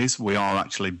these days. We are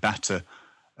actually better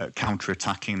at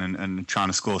counter-attacking and trying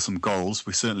to score some goals.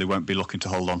 We certainly won't be looking to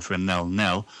hold on for a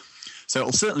 0-0. So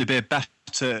it'll certainly be a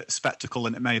better spectacle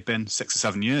than it may have been 6 or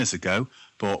 7 years ago.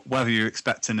 But whether you're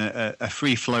expecting a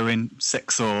free-flowing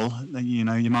 6-all, then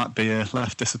you might be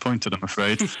left disappointed, I'm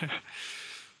afraid.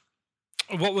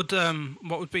 What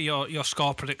would be your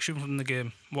score prediction from the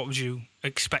game? What would you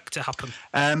expect to happen?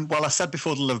 Well, I said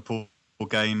before the Liverpool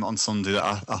game on Sunday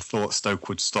that I thought Stoke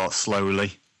would start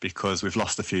slowly, because we've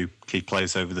lost a few key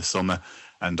players over the summer,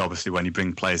 and obviously when you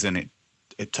bring players in,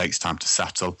 it takes time to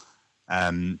settle.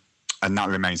 And that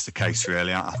remains the case,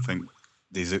 really. I think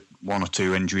there's one or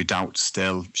two injury doubts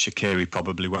still. Shaqiri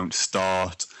probably won't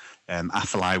start.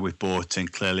 Afellay we've bought in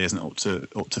clearly isn't up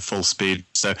to full speed.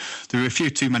 So there are a few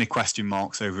too many question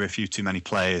marks over a few too many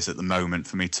players at the moment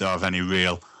for me to have any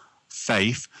real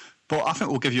faith. But I think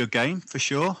we'll give you a game for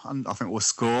sure, and I think we'll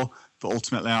score. But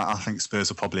ultimately, I think Spurs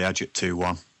will probably edge it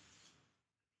 2-1.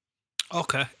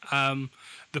 Okay.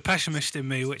 The pessimist in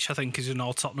me, which I think is an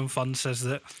all Tottenham fan, says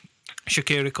that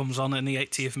Shaqiri comes on in the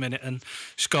 80th minute and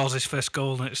scores his first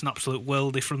goal, and it's an absolute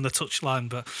worldie from the touchline.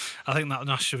 But I think that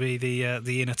has to be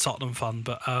the inner Tottenham fan.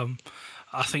 But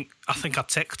I think I'd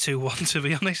take 2-1 to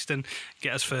be honest, and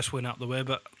get his first win out the way.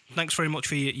 But thanks very much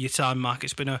for your time, Mark.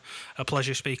 It's been a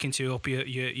pleasure speaking to you. Hope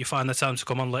you find the time to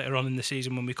come on later on in the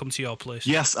season when we come to your place.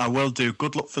 Yes, I will do.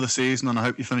 Good luck for the season, and I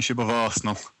hope you finish above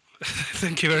Arsenal.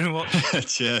 Thank you very much.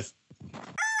 Cheers.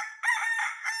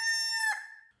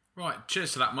 Right,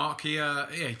 cheers to that, Mark. He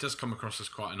does come across as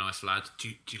quite a nice lad. Do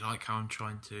you like how I'm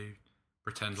trying to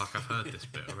pretend like I've heard this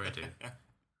bit already?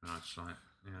 No, it's like,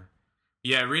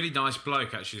 yeah, really nice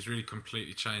bloke. Actually, he's really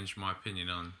completely changed my opinion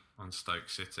on Stoke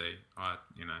City. I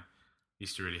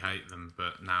used to really hate them,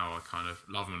 but now I kind of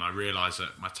love them, and I realise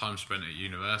that my time spent at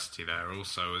university there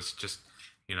also was just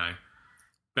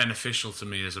beneficial to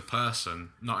me as a person,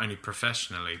 not only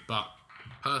professionally but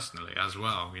personally as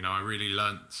well. I really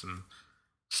learnt some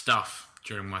stuff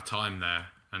during my time there,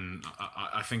 and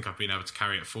I think I've been able to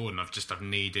carry it forward, and I've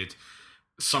needed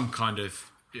some kind of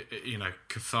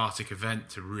cathartic event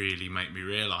to really make me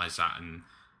realise that, and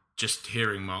just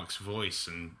hearing Mark's voice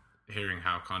and hearing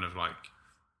how kind of like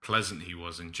pleasant he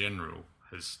was in general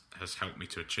has helped me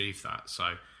to achieve that.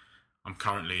 So I'm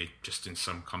currently just in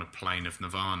some kind of plane of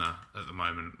nirvana at the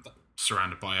moment,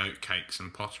 surrounded by oatcakes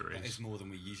and potteries. That is more than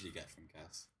we usually get from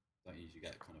Cass. Don't usually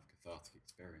get kind of cathartic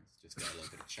experience. Just get a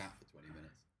little bit of chat for 20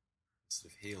 minutes.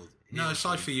 Sort of healed. No,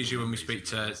 aside for usually when we speak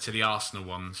to the Arsenal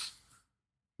ones.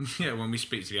 Yeah, when we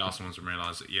speak to the Arsenal ones and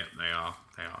realise that, they are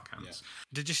cans. Yeah.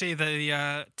 Did you see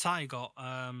the Ty got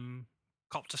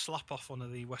copped a slap off one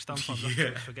of the West Ham fans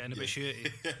for getting a bit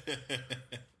shirty?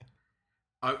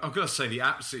 I've got to say, the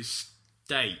absolute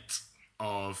state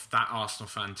of that Arsenal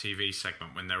Fan TV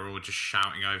segment when they're all just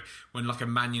shouting over, when like a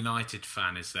Man United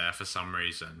fan is there for some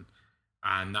reason.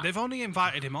 And they've only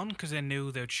invited him on because they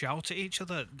knew they'd shout at each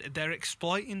other. They're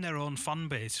exploiting their own fan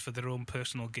base for their own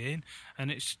personal gain.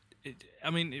 And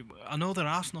I know they're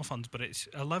Arsenal fans, but it's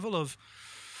a level of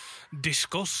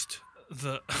disgust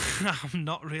that I'm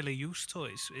not really used to.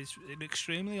 It's an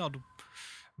extremely odd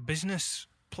business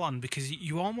plan, because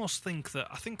you almost think that,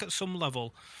 I think at some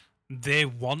level, they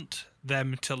want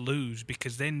them to lose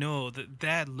because they know that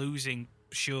their losing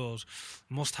shows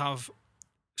must have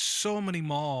so many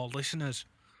more listeners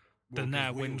than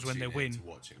their wins when they win. To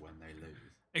watch it when they lose.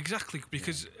 Exactly,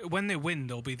 because when they win,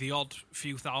 there'll be the odd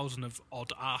few thousand of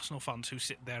odd Arsenal fans who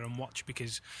sit there and watch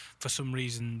because for some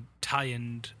reason Ty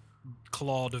and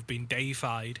Claude have been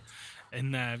deified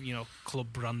in their,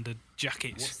 club branded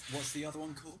jackets. What's the other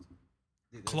one called?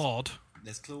 Claude.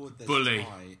 There's Claude. There's Bully.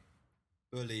 Ty,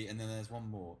 Bully, and then there's one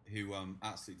more who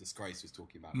Absolute Disgrace was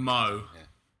talking about. Mo. Yeah.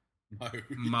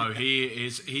 Mo,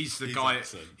 he's the guy.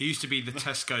 Excellent. He used to be the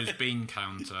Tesco's bean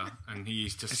counter, and he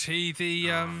used to. Is he the?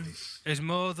 Is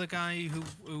Mo the guy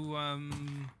who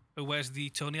wears the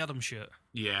Tony Adams shirt?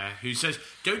 Yeah, who says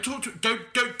don't talk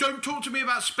to me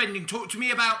about spending. Talk to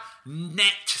me about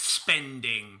net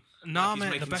spending. No,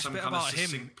 mate. The best bit about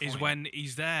him is when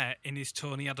he's there in his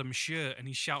Tony Adams shirt and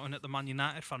he's shouting at the Man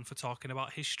United fan for talking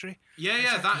about history.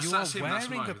 Yeah, that's him. That's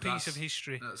wearing Mo. a piece of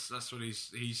history. That's what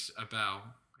he's about.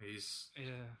 It's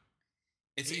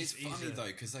funny though,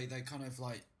 because they kind of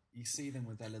like, you see them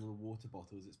with their little water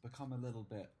bottles. It's become a little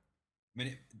bit. I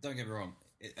mean, don't get me wrong.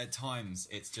 At times,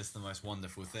 it's just the most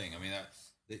wonderful thing. I mean,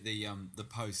 the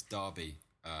post Derby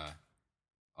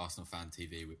Arsenal Fan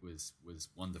TV was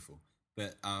wonderful,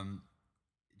 but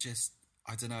just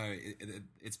I don't know.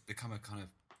 It's become a kind of,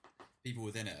 people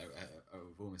within it have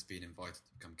almost been invited to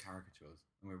become caricatures.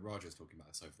 And when Roger was talking about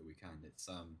this over the weekend, it's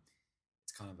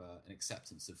kind of an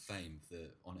acceptance of fame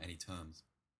on any terms.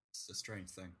 It's a strange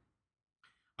thing.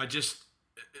 I just,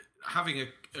 having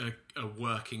a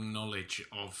working knowledge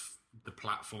of the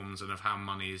platforms and of how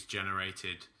money is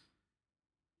generated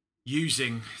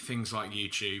using things like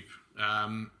YouTube,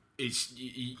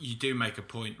 you do make a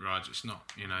point, Raj. It's not,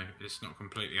 it's not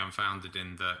completely unfounded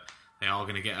in that they are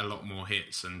going to get a lot more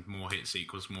hits, and more hits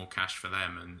equals more cash for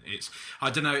them. And I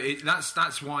don't know.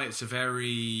 That's why it's a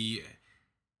very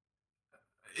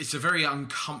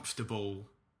uncomfortable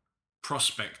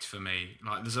prospect for me.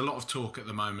 Like, there's a lot of talk at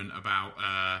the moment about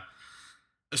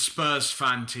a Spurs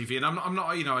fan TV, and I'm not,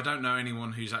 I don't know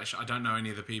anyone who's actually, I don't know any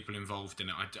of the people involved in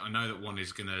it. I know that one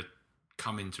is going to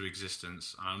come into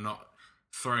existence. I'm not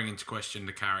throwing into question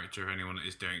the character of anyone that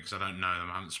is doing it because I don't know them,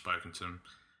 I haven't spoken to them,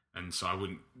 and so I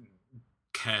wouldn't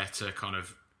care to kind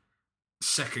of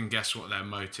second guess what their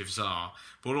motives are.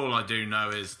 But all I do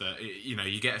know is that,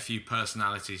 you get a few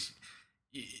personalities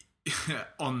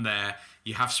on there.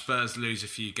 You have Spurs lose a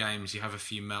few games, you have a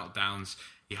few meltdowns,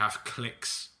 you have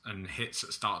clicks and hits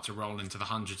that start to roll into the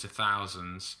hundreds of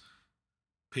thousands.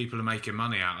 People are making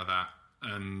money out of that,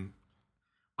 and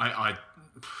I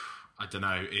don't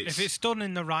know. If it's done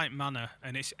in the right manner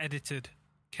and it's edited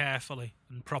carefully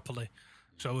and properly,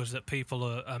 so as that people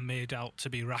are made out to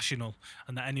be rational,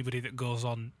 and that anybody that goes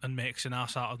on and makes an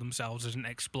ass out of themselves isn't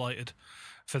exploited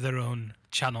for their own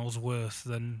channel's worth,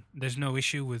 then there's no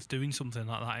issue with doing something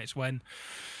like that. It's when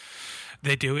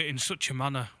they do it in such a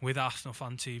manner with Arsenal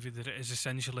Fan TV that it is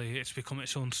essentially, it's become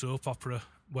its own soap opera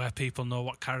where people know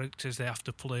what characters they have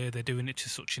to play. They're doing it to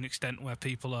such an extent where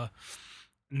people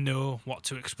know what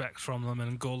to expect from them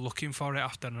and go looking for it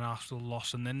after an Arsenal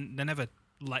loss, and then they're never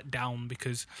let down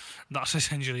because that's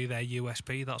essentially their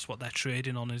USP. That's what they're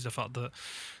trading on, is the fact that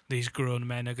these grown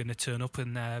men are going to turn up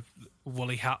in their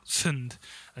woolly hats and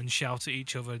shout at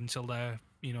each other until they're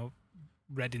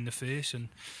red in the face. And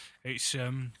it's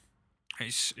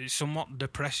somewhat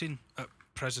depressing at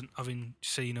present, having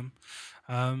seen them,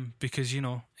 because it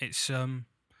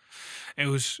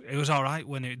was all right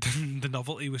when the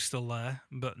novelty was still there,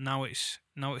 but now it's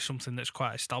something that's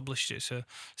quite established. It's a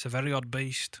very odd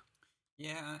beast.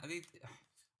 Yeah,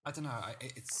 I don't know.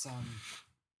 It's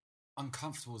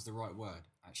uncomfortable is the right word,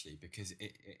 actually, because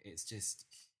it's just,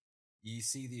 you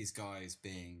see these guys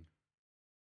being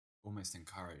almost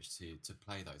encouraged to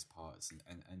play those parts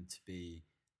and to be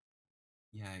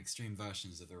extreme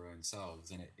versions of their own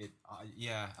selves, and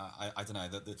I don't know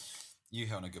that you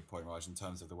hit on a good point, Raj, in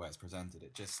terms of the way it's presented.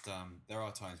 It just there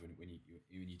are times when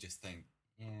you just think,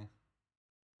 I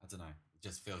don't know, it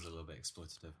just feels a little bit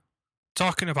exploitative.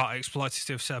 Talking about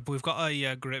exploitative, Seb, we've got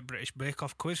a Great British Bake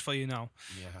Off quiz for you now,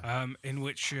 in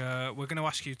which we're going to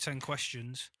ask you 10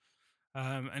 questions,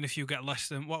 and if you get less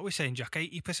than, what are we saying, Jack,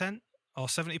 80%? or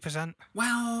 70%?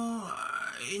 Well,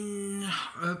 in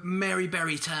Mary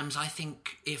Berry terms, I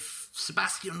think if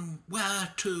Sebastian were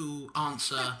to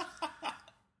answer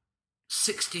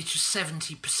 60 to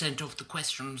 70% of the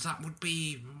questions, that would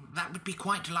be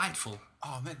quite delightful.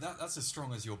 Oh man, that's as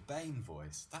strong as your Bane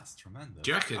voice. That's tremendous.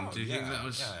 Do you reckon? Do you think that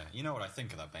was? Yeah, you know what I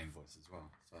think of that Bane voice as well.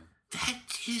 So. That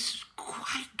is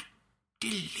quite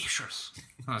delicious.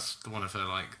 That's one of her,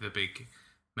 like, the big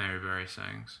Mary Berry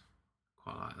sayings.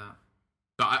 Quite like that.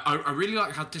 But I really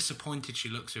like how disappointed she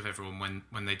looks with everyone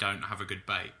when they don't have a good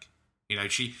bake. You know,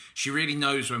 she really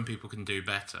knows when people can do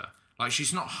better. Like,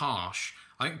 she's not harsh.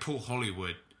 I think Paul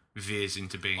Hollywood veers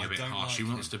into being a bit harsh. He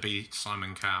wants to be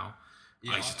Simon Cowell.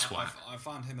 Yeah, he's a twat. I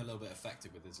found him a little bit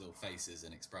effective with his little faces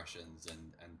and expressions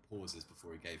and pauses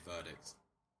before he gave verdicts.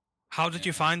 How did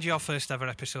you find your first ever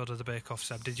episode of the Bake Off,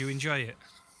 Seb? Did you enjoy it?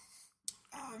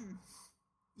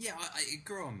 Yeah, it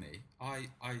grew on me. I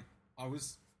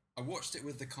watched it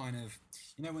with the kind of,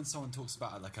 you know, when someone talks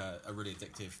about like a really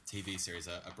addictive TV series,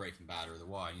 a Breaking Bad or The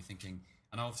Wire, and you're thinking,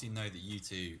 and I obviously know that you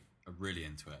two are really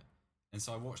into it, and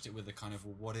so I watched it with the kind of,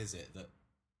 well, what is it that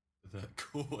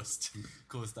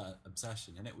caused that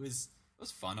obsession? And it was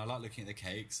fun. I like looking at the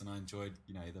cakes, and I enjoyed,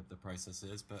 you know, the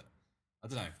processes. But I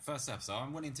don't know. First episode,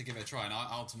 I'm willing to give it a try, and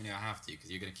ultimately I have to, because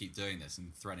you're going to keep doing this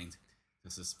and threatening to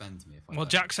suspend me. If I don't.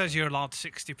 Jack says you're allowed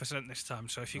 60% this time,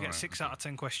 so if you get 6 out of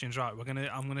 10 questions right,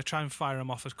 I'm gonna try and fire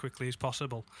them off as quickly as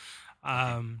possible.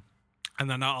 And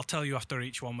then I'll tell you after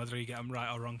each one whether you get them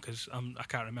right or wrong, because I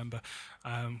can't remember.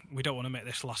 We don't want to make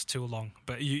this last too long,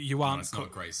 but you aren't. No, it's not a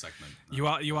great segment.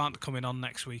 No. You aren't coming on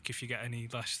next week if you get any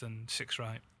less than 6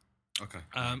 right. Okay.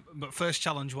 But first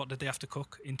challenge, what did they have to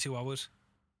cook in 2 hours?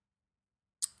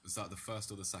 Was that the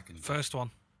first or the second? First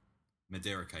one.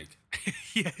 Madeira cake.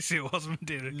 Yes, it was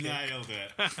Madeira cake. Nailed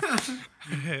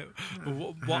it.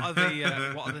 What are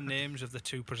the names of the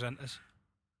 2 presenters?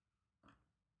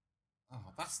 Oh,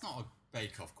 that's not a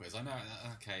bake-off quiz. I know.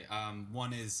 Okay.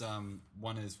 One is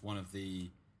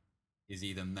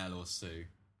either Mel or Sue.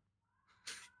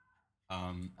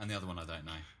 And the other one I don't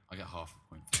know. I get half a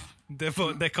point for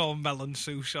that. They call them Mel and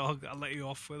Sue, so I'll let you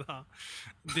off with that.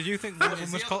 Did you think one of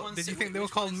them was called? Did you think they were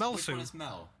called Mel Sue? Which one is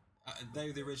Mel? They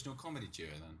were the original comedy duo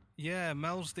then. Yeah,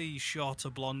 Mel's the shorter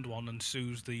blonde one, and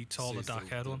Sue's the taller,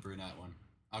 dark-haired one. The brunette one.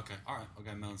 Okay. All right. I'll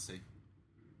go Mel and Sue.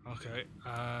 Okay.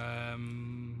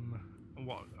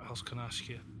 What else can I ask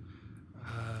you?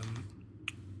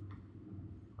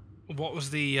 What was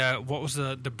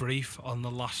the brief on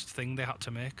the last thing they had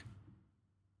to make?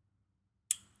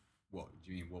 What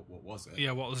do you mean? What was it?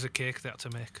 Yeah, what was the cake they had to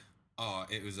make? Oh,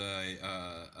 it was a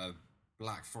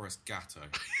Black Forest Gatto.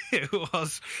 It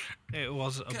was a Black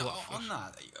Forest. On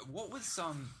that, what was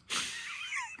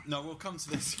No, we'll come to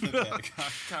this in a bit.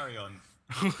 Carry on.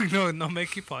 No,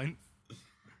 make your point.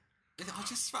 I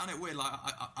just found it weird. Like,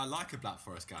 I like a Black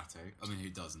Forest Gatto. I mean, who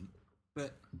doesn't?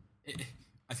 But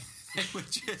I think they were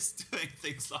just doing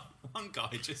things like one guy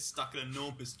just stuck an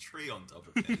enormous tree on top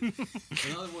of it.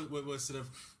 Another one was sort of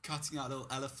cutting out little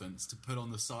elephants to put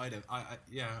on the side of.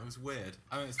 Yeah, it was weird.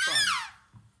 I mean, it's fun.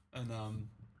 And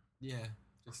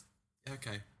just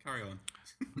okay. Carry on.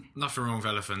 Nothing wrong with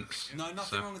elephants. No,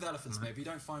 nothing wrong with elephants, mate. But you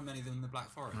don't find many of them in the Black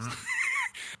Forest.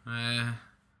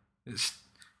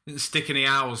 Didn't stick any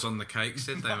owls on the cakes,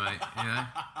 did they, mate? Yeah.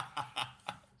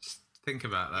 Just think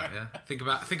about that. Yeah.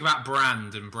 Think about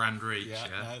brand and brand reach. Yeah,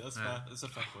 yeah? No, that's fair. That's a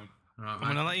fair point. Right, I'm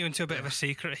going to let you into a bit of a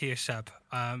secret here, Seb.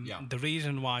 Yeah. The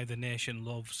reason why the nation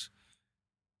loves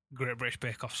Great British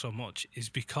Bake Off so much is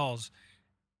because,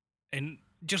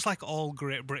 just like all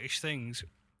Great British things,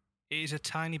 it is a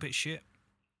tiny bit shit.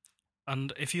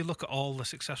 And if you look at all the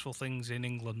successful things in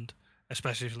England,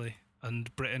 especially,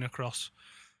 and Britain across,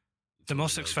 the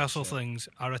most successful things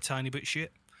are a tiny bit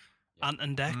shit. Yeah. Ant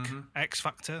and Dec, X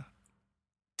Factor,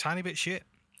 tiny bit shit.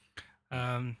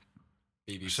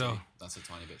 BBC, so, that's a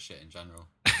tiny bit shit in general.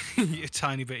 A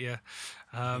tiny bit, yeah.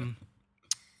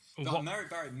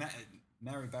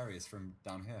 Mary Berry is from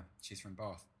down here. She's from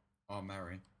Bath. Oh,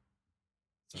 Mary.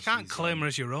 So you can't claim her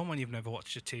as your own when you've never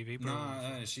watched a TV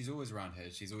program. No, she's always around here.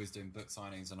 She's always doing book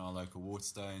signings on our local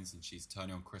Waterstones, and she's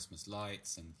turning on Christmas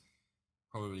lights and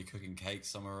probably cooking cakes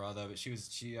somewhere or other. But she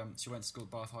went to school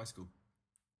at Bath High School.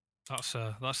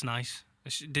 That's nice.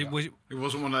 It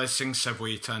wasn't one of those things, Seb, where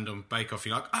you turned on Bake Off.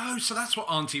 You're like, oh, so that's what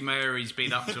Auntie Mary's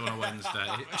been up to on a Wednesday.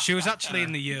 She was actually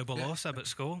in the year below Seb at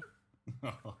school.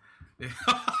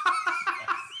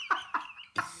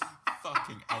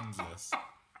 Fucking endless.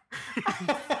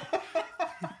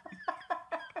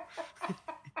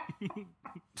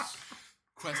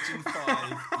 Question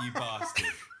 5, you bastard.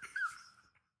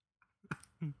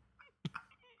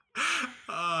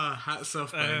 Hats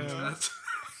off, Ben.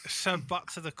 So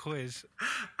back to the quiz.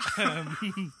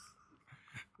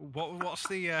 What's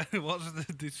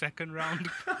the second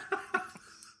round?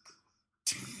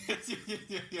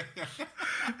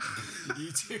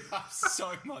 You two have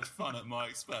so much fun at my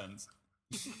expense.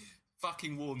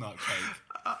 Fucking walnut cake.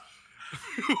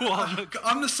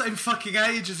 I'm the same fucking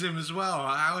age as him as well.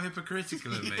 How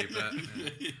hypocritical of me, but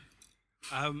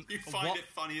you find it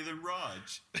funnier than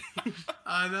Raj.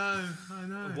 I know.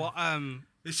 What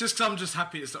It's just 'cause I'm just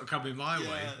happy it's not coming my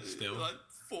way. Still, like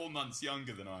 4 months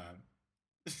younger than I am.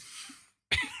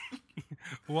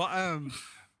 what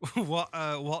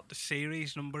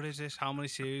series number is this? How many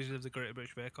series of the Great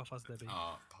British Bake Off has there been?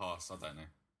 Pass. I don't know.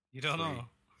 You don't know?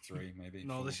 3 maybe.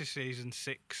 No, 4. this is season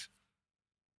 6.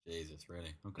 Jesus,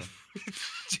 really? Okay.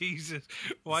 Jesus,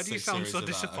 why do you 6 sound series so of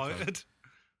that, disappointed?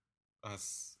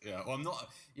 Okay. Well, I'm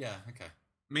not. Yeah, okay.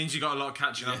 means you got a lot of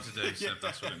catching up to do. So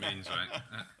that's what it means, right?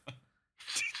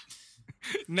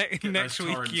 Next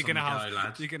week torrents you're gonna on the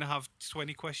have go, lad.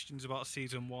 20 questions about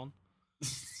season 1.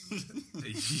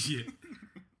 Yeah.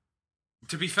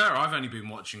 To be fair, I've only been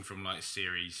watching from like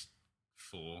series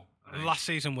 4. Last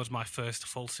season was my first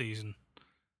full season.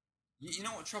 You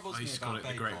know what troubles I me used to call about it the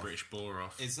Bake Great Off British Bore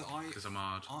Off is that because I'm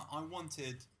hard. I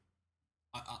wanted.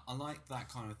 I like that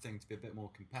kind of thing to be a bit more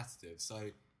competitive.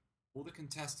 So all the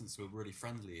contestants were really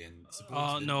friendly and supportive.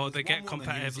 Oh no, There's they one get woman who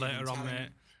competitive was even later on, telling- mate.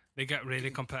 They get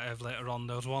really competitive later on.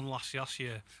 There was one last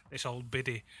year. This old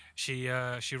biddy, she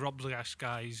robbed this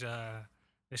guy's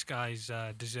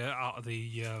dessert out of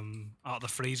the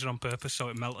freezer on purpose, so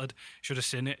it melted. Should have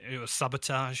seen it. It was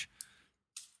sabotage.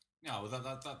 Yeah, well,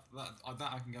 that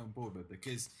I can get on board with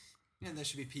because there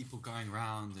should be people going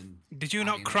around and. Did you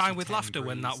not adding cry extra with 10 laughter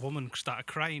when that degrees. woman started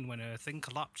crying when her thing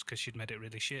collapsed because she'd made it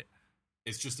really shit?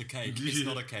 It's just a cake. It's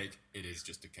not a cake. It is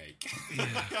just a cake.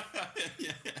 Yeah.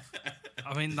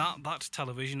 I mean that's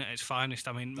television at its finest.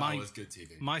 I mean, That was good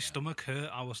TV. My stomach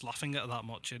hurt. I was laughing at that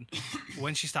much, and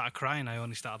when she started crying, I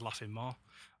only started laughing more.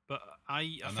 But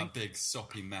I think that big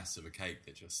soppy mess of a cake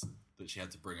that she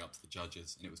had to bring up to the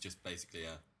judges, and it was just basically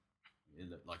it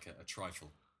looked like a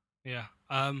trifle. Yeah.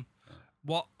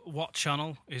 What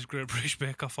channel is Great British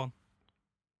Bake Off on?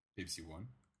 BBC One.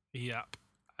 Yep.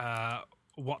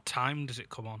 What time does it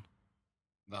come on?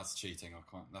 That's cheating. I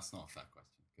can't. That's not a fair question.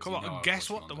 Come on, guess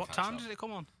what time does it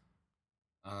come on?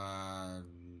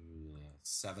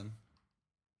 7.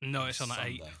 No, it's on at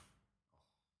Sunday. 8.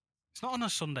 It's not on a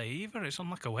Sunday either. It's on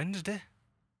like a Wednesday.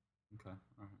 Okay.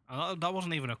 All right. That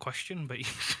wasn't even a question, but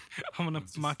I'm gonna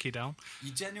mark you down.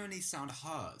 You genuinely sound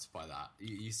hurt by that.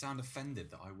 You sound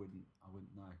offended that I wouldn't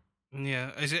know.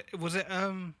 Yeah. Is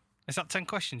that 10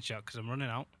 questions, Jack? Because I'm running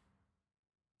out.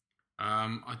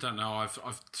 I don't know. I've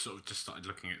sort of just started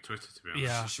looking at Twitter, to be honest.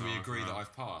 Yeah. Should we agree that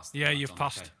I've passed? Yeah, That I've you've done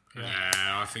passed. okay?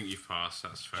 Yeah, I think you've passed.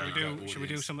 That's fair. Should we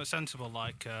do something sensible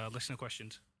like listener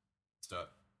questions? Start.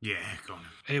 Yeah, go on.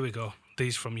 Here we go.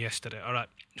 These from yesterday. All right.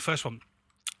 First one.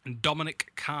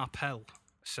 Dominic Carpel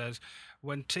says,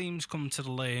 when teams come to the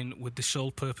lane with the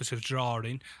sole purpose of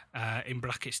drawing, in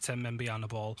brackets 10 men behind the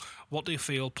ball, what do you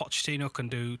feel Pochettino can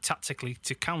do tactically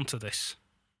to counter this?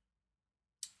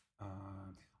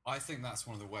 I think that's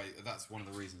one of the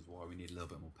reasons why we need a little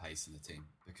bit more pace in the team,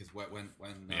 because when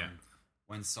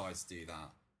sides do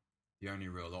that, the only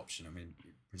real option, I mean,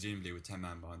 presumably with 10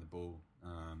 men behind the ball,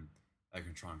 they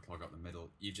can try and clog up the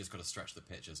middle. You've just got to stretch the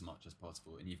pitch as much as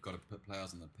possible, and you've got to put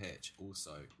players on the pitch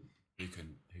also who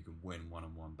can win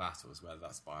one-on-one battles, whether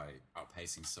that's by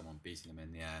outpacing someone, beating them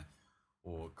in the air,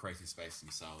 or creating space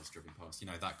themselves, dribbling past,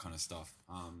 that kind of stuff.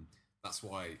 That's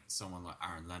why someone like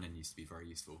Aaron Lennon used to be very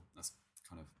useful. That's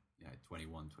kind of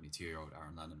 21, 22-year-old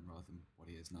Aaron Lennon rather than what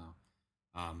he is now.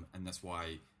 And that's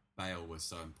why Bale was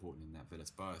so important in that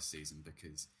Villa-Spurs season,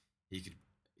 because he could...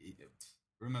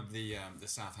 remember the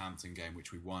Southampton game,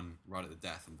 which we won right at the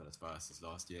death in Villa-Spurs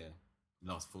last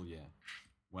full year,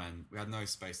 when we had no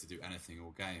space to do anything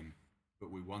all game, but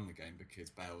we won the game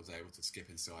because Bale was able to skip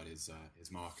inside his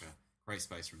marker, create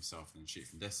space for himself, and then shoot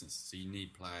from distance. So you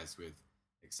need players with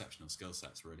exceptional skill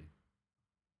sets, really.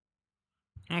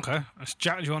 Okay.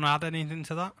 Jack, do you want to add anything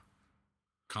to that?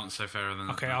 Can't say fairer than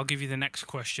that. Okay, I'll give you the next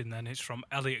question then. It's from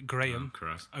Elliot Graham,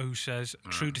 who says,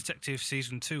 True Detective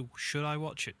Season 2, should I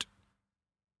watch it?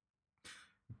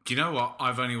 Do you know what?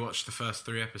 I've only watched the first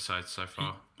 3 episodes so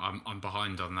far. I'm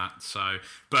behind on that. So,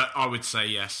 but I would say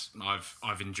yes.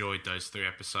 I've enjoyed those 3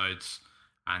 episodes,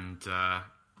 and I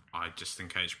just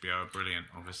think HBO are brilliant.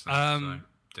 Obviously, so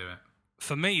do it.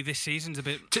 For me, this season's a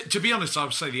bit... To be honest, I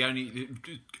would say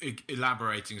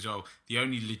elaborating as well, the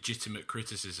only legitimate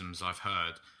criticisms I've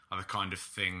heard are the kind of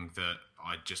thing that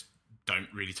I just don't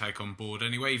really take on board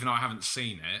anyway. Even though I haven't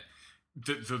seen it,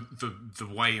 the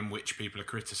way in which people are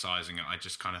criticising it, I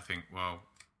just kind of think, well,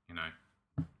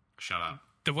 shut up.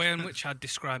 The way in which I'd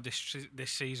describe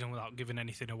this season without giving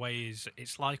anything away is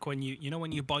it's like when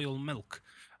when you boil milk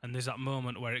and there's that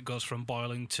moment where it goes from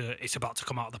boiling to it's about to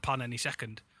come out of the pan any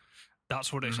second.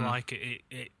 That's what it's like.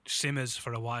 It simmers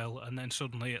for a while and then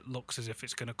suddenly it looks as if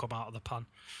it's going to come out of the pan,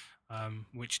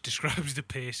 which describes the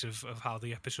pace of how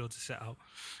the episodes are set out.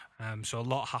 So a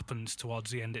lot happens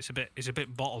towards the end. It's a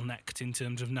bit bottlenecked in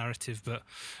terms of narrative, but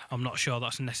I'm not sure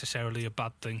that's necessarily a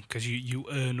bad thing because you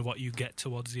earn what you get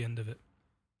towards the end of it.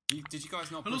 Did you guys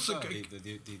not prefer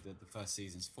the first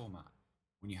season's format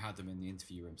when you had them in the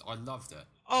interview rooms? I loved it.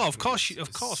 Oh, of course,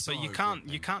 but you can't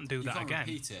do you that can't again.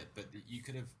 Repeat it, but you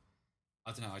could have.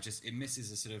 I don't know. It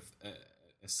misses a sort of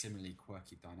a similarly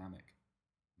quirky dynamic,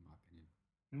 in my opinion.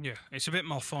 Yeah, it's a bit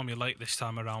more formulaic this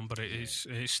time around, but it's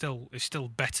still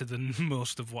better than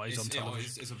most of what is on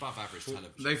television. It's above average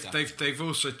television. They've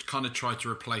also kind of tried to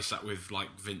replace that with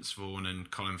like Vince Vaughn and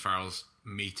Colin Farrell's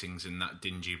meetings in that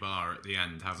dingy bar at the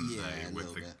end, haven't they?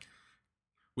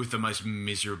 With the most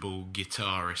miserable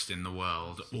guitarist in the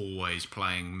world, always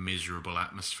playing miserable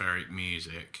atmospheric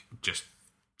music. Just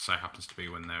so happens to be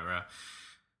when they're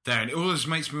there, and it always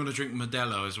makes me want to drink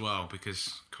Modelo as well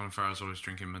because Colin Farrell's always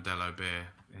drinking Modelo beer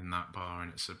in that bar,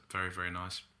 and it's a very, very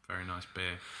nice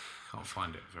beer. Can't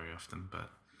find it very often,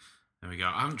 but there we go.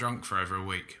 I haven't drunk for over a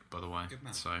week, by the way.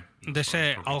 So they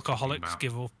say alcoholics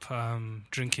give up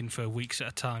drinking for weeks at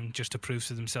a time just to prove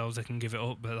to themselves they can give it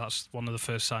up, but that's one of the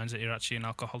first signs that you're actually an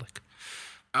alcoholic.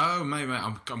 Oh, mate,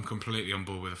 I'm completely on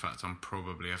board with the fact I'm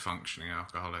probably a functioning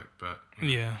alcoholic, but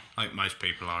yeah, I think most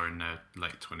people are in their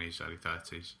late 20s, early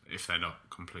 30s, if they're not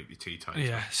completely teetotal.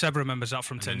 Yeah, Seb remembers that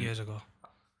from 10 years ago.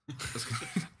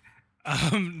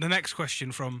 The next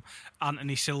question from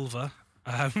Anthony Silva.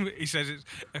 He says it's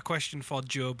a question for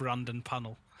Joe Brandon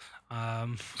panel.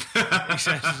 He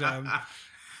says,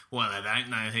 well, I don't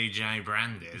know who Joe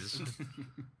Brand is.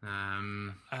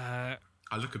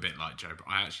 I look a bit like Joe Brand.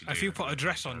 I actually do. If you put a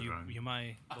dress on, you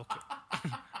may look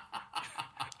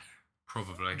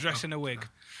probably dress in a wig.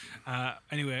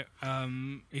 Anyway,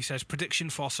 he says prediction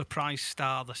for surprise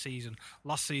star of the season.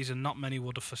 Last season, not many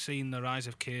would have foreseen the rise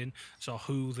of Kane. So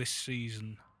who this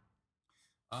season?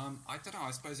 I don't know.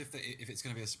 I suppose if it's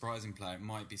going to be a surprising player, it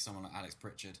might be someone like Alex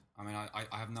Pritchard. I mean, I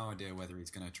have no idea whether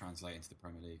he's going to translate into the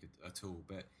Premier League at all,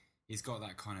 but he's got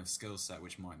that kind of skill set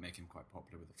which might make him quite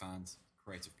popular with the fans.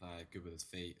 Creative player, good with his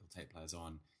feet, he'll take players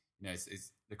on.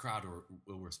 It's the crowd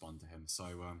will respond to him. So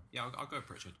yeah, I'll go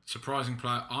Pritchard. Surprising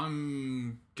player.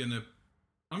 I'm gonna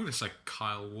say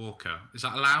Kyle Walker. Is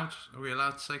that allowed? Are we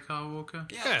allowed to say Kyle Walker?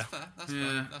 Yeah, that's fair. That's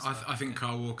fair. I think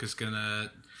Kyle Walker's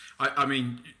gonna. I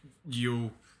mean,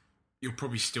 you'll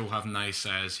probably still have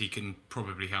naysayers. He can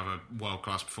probably have a world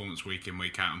class performance week in,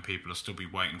 week out, and people will still be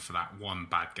waiting for that one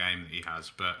bad game that he has.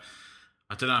 But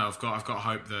I don't know. I've got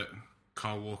hope that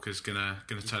Kyle Walker's gonna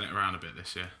turn it around a bit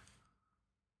this year.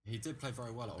 He did play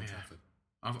very well at Old Trafford.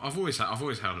 I've always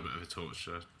held a bit of a torch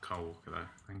to Kyle Walker though.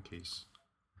 I think he's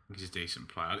a decent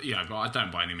player. Yeah, but I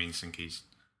don't by any means think he's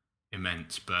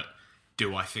immense. But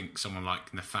do I think someone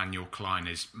like Nathaniel Klein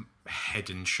is head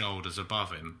and shoulders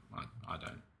above him? I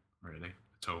don't really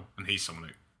at all. And he's someone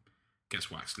who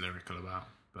gets waxed lyrical about.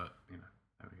 But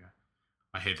there we go.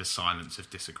 I hear the silence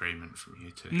of disagreement from you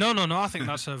two. No. I think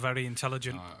that's a very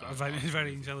intelligent,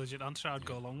 very intelligent answer. I'd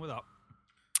go along with that.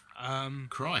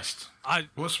 Christ,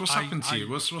 what's happened to you?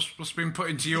 What's been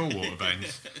put into your water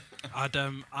veins?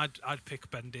 I'd pick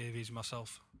Ben Davies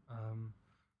myself,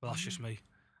 but that's just me.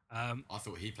 I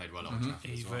thought he played well on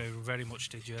Trafford. He very, very much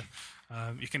did, yeah.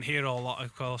 You can hear all that,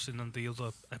 of course, in the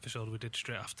other episode we did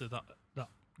straight after that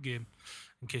game.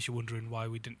 In case you're wondering why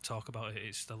we didn't talk about it,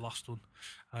 it's the last one.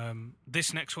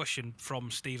 This next question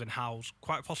from Stephen Howes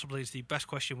quite possibly is the best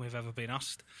question we've ever been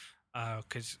asked.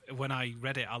 Because when I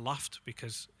read it, I laughed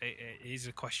because it is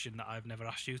a question that I've never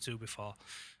asked you two before.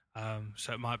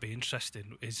 So it might be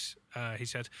interesting. He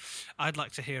said, I'd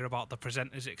like to hear about the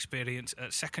presenter's experience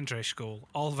at secondary school.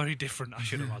 All very different, I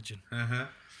should imagine.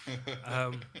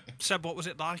 Seb, what was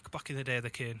it like back in the day of the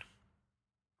Cane?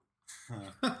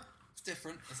 It's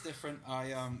different.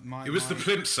 It was the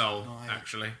Plimsoll,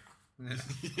 actually.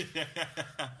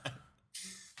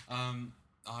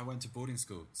 I went to boarding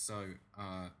school, so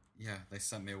yeah, they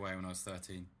sent me away when I was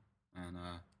 13, and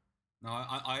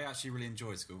I actually really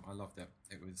enjoyed school. I loved it.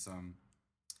 It was a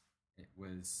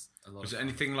lot. Was it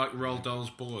anything like Roald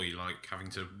Dahl's Boy, like having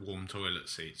to warm toilet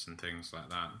seats and things like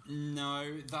that?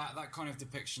 No, that kind of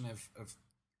depiction of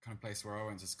kind of place where I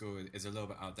went to school is a little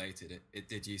bit outdated. It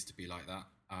did used to be like that,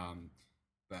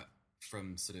 but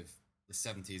from sort of the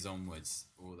 70s onwards,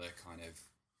 all the kind of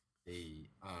the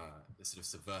sort of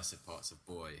subversive parts of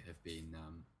Boy have been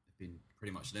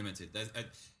pretty much limited.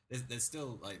 There's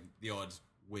still like the odd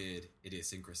weird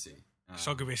idiosyncrasy.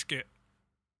 Soggy biscuit.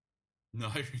 No,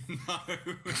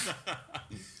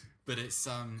 but it's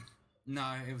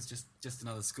no, it was just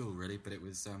another school really, but it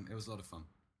was a lot of fun.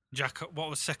 Jack, what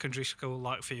was secondary school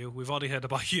like for you? We've already heard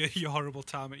about your horrible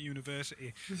time at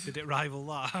university. Did it rival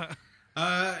that?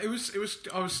 It was.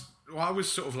 I was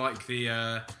sort of like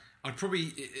the. I'd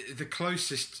probably the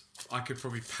closest I could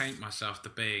probably paint myself to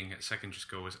being at secondary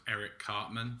school was Eric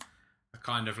Cartman, a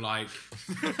kind of like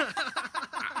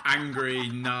angry,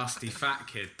 nasty fat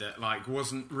kid that like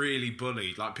wasn't really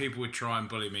bullied. Like people would try and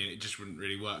bully me, and it just wouldn't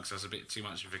really work. So I was a bit too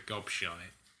much of a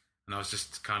gobshite, and I was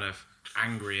just kind of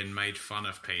angry and made fun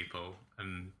of people,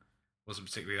 and wasn't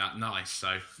particularly that nice.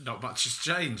 So not much has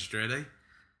changed really.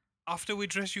 After we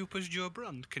dress you up as Joe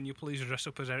Brand, can you please dress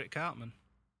up as Eric Cartman?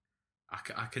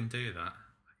 I can do that.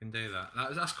 I can do that.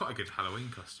 That's quite a good Halloween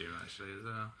costume, actually, as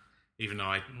well. Even though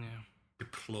I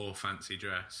deplore fancy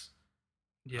dress.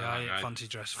 Yeah, I fancy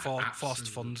dress. Forced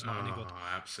fun's not any good.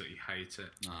 I absolutely hate it.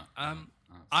 No,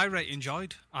 I really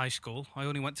enjoyed high school. I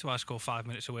only went to high school 5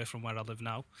 minutes away from where I live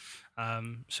now.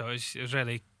 So it was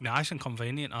really nice and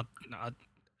convenient.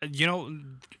 You know,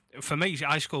 for me,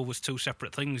 high school was two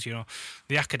separate things. You know,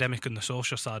 the academic and the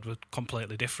social side were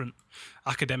completely different.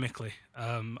 Academically,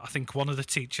 I think one of the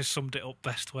teachers summed it up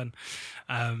best when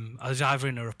I was either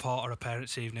in a report or a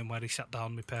parents' evening where he sat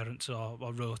down with parents or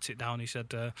wrote it down. He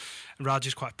said, Raj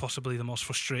is quite possibly the most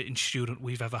frustrating student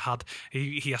we've ever had.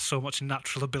 He has so much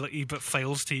natural ability but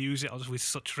fails to use it with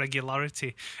such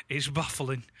regularity. It's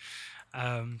baffling.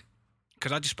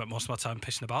 Because I just spent most of my time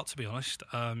pissing about, to be honest.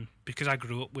 Because I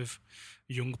grew up with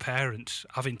young parents,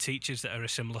 having teachers that are a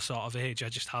similar sort of age, I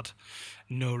just had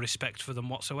no respect for them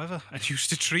whatsoever and used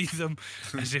to treat them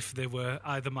as if they were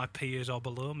either my peers or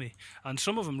below me. And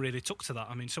some of them really took to that.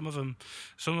 I mean, some of them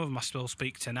I still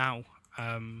speak to now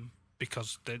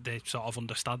because they sort of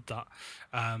understand that.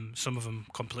 Some of them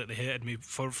completely hated me.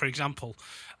 For example,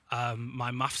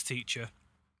 my maths teacher,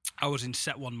 I was in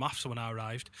Set 1 Maths when I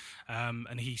arrived,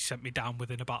 and he sent me down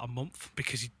within about a month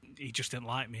because he just didn't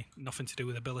like me, nothing to do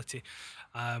with ability.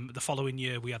 The following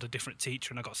year, we had a different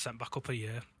teacher, and I got sent back up a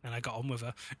year, and I got on with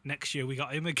her. Next year, we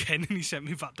got him again, and he sent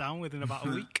me back down within about a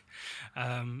week.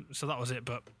 So that was it.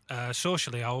 But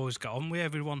socially, I always got on with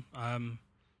everyone. When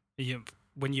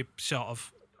you sort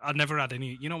of... I never had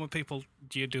any... You know when people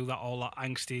do that all that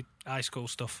angsty high school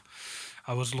stuff?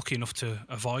 I was lucky enough to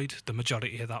avoid the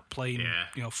majority of that, playing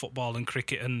football and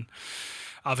cricket and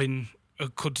having a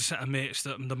good set of mates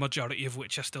that the majority of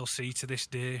which I still see to this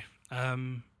day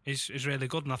is really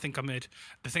good. And I think I made...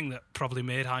 The thing that probably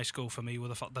made high school for me was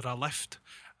the fact that I left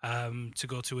to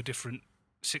go to a different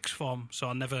sixth form, so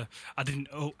I didn't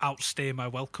outstay my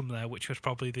welcome there, which was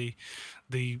probably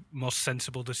the most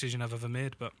sensible decision I've ever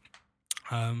made. But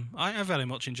I very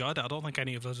much enjoyed it. I don't think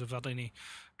any of us have had any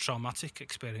traumatic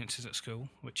experiences at school,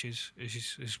 which is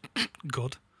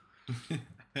good.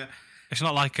 It's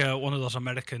not like one of those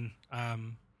American,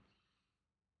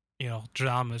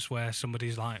 dramas where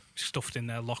somebody's like stuffed in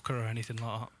their locker or anything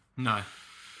like that.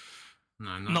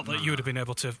 No, not that you would have been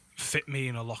able to fit me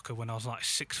in a locker when I was like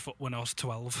 6 foot when I was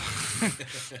 12.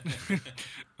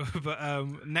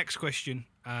 But next question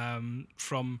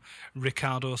from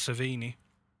Riccardo Savini.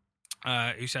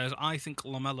 Who says, I think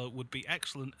Lamela would be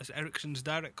excellent as Eriksen's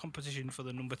direct competition for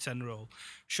the number 10 role.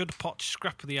 Should Poch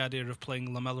scrap the idea of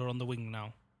playing Lamela on the wing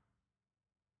now?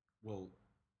 Well,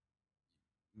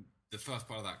 the first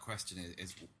part of that question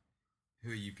is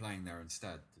who are you playing there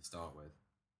instead to start with?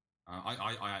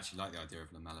 I actually like the idea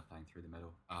of Lamela playing through the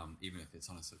middle, even if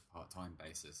it's on a sort of part-time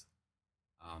basis.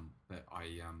 But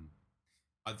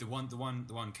the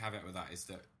one caveat with that is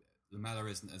that Lamela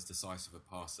isn't as decisive a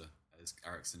passer as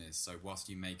Eriksen is, so whilst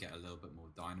you may get a little bit more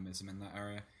dynamism in that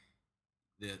area,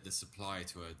 the supply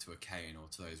to a Kane or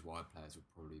to those wide players would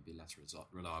probably be less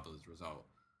reliable as a result.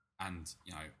 And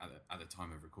at the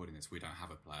time of recording this, we don't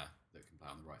have a player that can play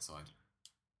on the right side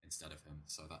instead of him,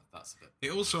 so that's a bit...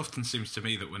 It also often seems to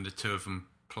me that when the two of them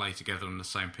play together on the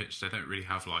same pitch, they don't really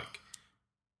have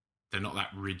they're not that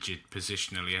rigid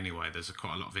positionally anyway. There's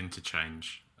quite a lot of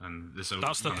interchange. And there's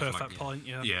that's the perfect point,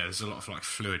 yeah. Yeah, there's a lot of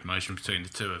fluid motion between the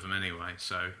two of them anyway,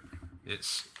 so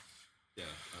it's... Yeah,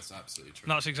 that's absolutely true.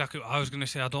 That's exactly what I was going to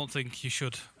say. I don't think you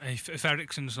should... If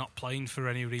Eriksen's not playing for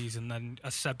any reason, then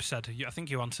as Seb said, I think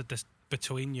you answered this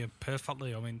between you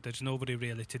perfectly. I mean, there's nobody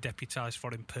really to deputise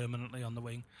for him permanently on the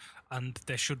wing, and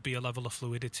there should be a level of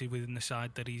fluidity within the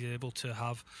side that he's able to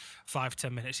have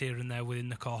 5-10 minutes here and there within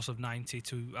the course of 90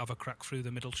 to have a crack through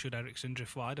the middle should Eriksen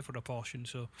drift wider for a portion.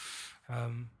 So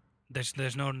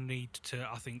there's no need to,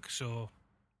 I think, so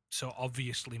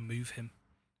obviously move him,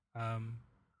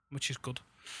 which is good.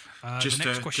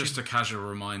 Just a casual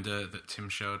reminder that Tim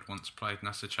Sherwood once played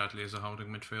Nasser Chadli as a holding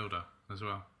midfielder as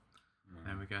well.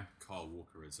 There we go. Carl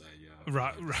Walker is a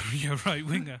right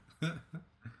winger.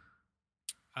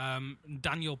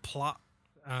 Daniel Platt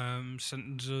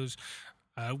sent us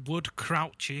would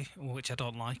Crouchy, which I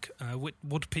don't like.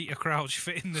 Would Peter Crouch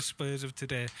fit in the Spurs of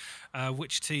today?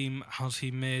 Which team has he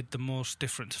made the most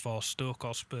difference for, Stoke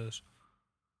or Spurs?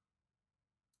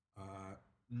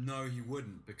 No, he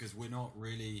wouldn't, because we're not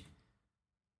really.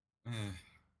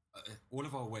 All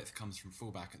of our width comes from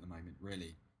fullback at the moment,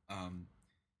 really.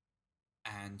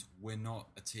 And we're not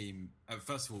a team.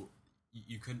 First of all,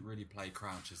 you couldn't really play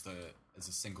Crouch as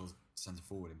a single centre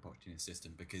forward in Pochettino's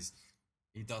system, because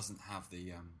he doesn't have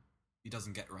he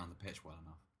doesn't get around the pitch well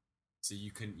enough. So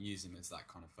you couldn't use him as that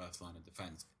kind of first line of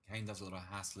defence. Kane does a lot of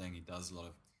hassling. He does a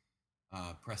lot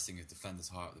of pressing his defenders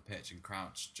high up the pitch, and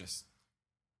Crouch just.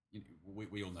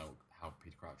 We all know how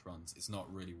Peter Crouch runs. It's not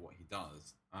really what he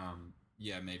does.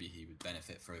 Maybe he would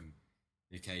benefit from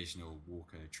the occasional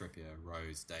Walker, Trippier,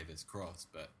 Rose, Davis cross,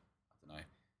 but I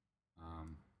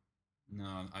don't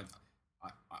know.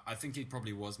 I think he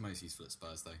probably was most useful at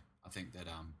Spurs, though. I think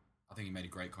he made a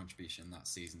great contribution in that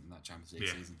season, in that Champions League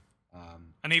season,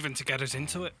 and even to get us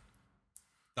into it.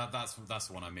 That's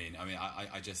what I mean.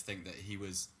 I just think that he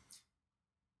was.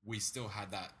 We still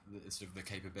had that sort of the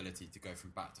capability to go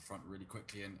from back to front really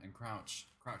quickly, and Crouch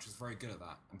was very good at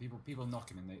that. And people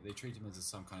knock him and they treat him as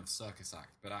some kind of circus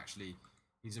act, but actually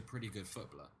he's a pretty good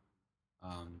footballer,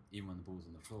 even when the ball's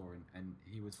on the floor. And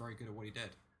he was very good at what he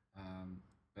did.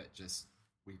 But just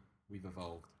we've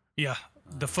evolved. Yeah,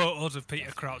 the photos of Peter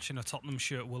Crouch in a Tottenham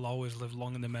shirt will always live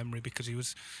long in the memory, because he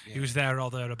was there or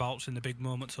thereabouts in the big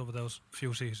moments over those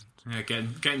few seasons. Yeah,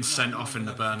 getting sent off in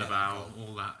the Bernabeu,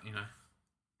 all that, you know.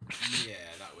 Yeah,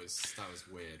 that was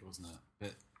weird, wasn't it?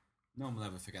 But no one will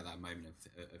ever forget that moment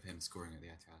of him scoring at the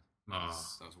Etihad. That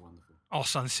was wonderful. Or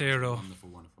San Siro. Wonderful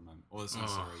moment. Or San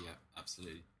Siro, yeah,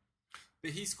 absolutely.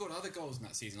 But he scored other goals in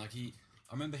that season. I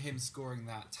remember him scoring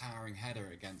that towering header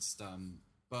against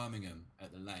Birmingham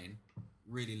at the Lane,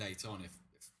 really late on, if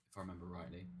I remember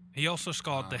rightly. He also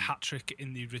scored the hat-trick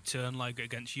in the return leg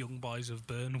against Young Boys of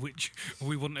Bern, which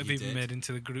we wouldn't have even made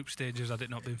into the group stages had it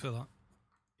not been for that.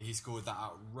 He scored that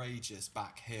outrageous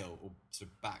back heel or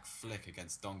sort of back flick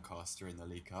against Doncaster in the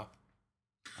League Cup.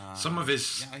 Some of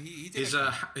his, he did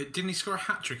didn't he score a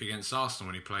hat trick against Arsenal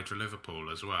when he played for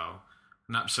Liverpool as well?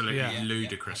 An absolutely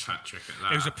ludicrous hat trick at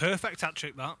that. It was a perfect hat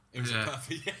trick. That it was a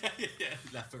perfect,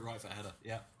 left foot, right foot header.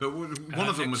 Yeah, but one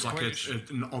of them was like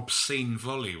an obscene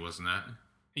volley, wasn't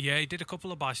it? Yeah, he did a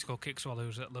couple of bicycle kicks while he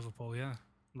was at Liverpool. Yeah.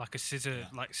 Like a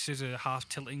scissor half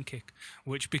tilting kick,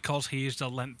 which, because he is the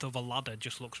length of a ladder,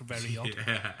 just looks very odd.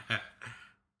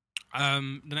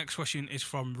 The next question is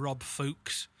from Rob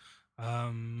Fuchs,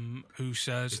 who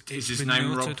says, "Is his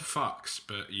name Rob Fuchs?"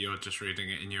 But you're just reading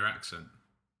it in your accent.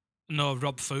 No,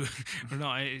 Rob Fuchs.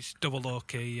 No, it's double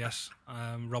OK. Yes,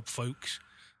 Rob Fuchs.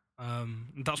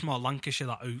 That's more Lancashire,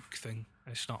 that Oak thing.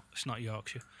 It's not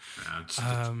Yorkshire.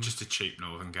 Just a cheap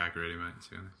northern gag, really, mate. To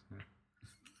be honest. Yeah.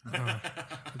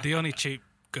 The only cheap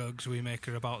gags we make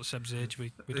are about Seb's age.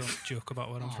 We don't joke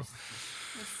about where I'm from.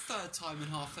 The third time in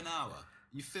half an hour.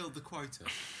 You filled the quota.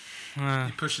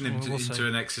 You're pushing him into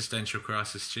an existential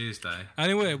crisis Tuesday.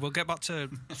 Anyway, we'll get back to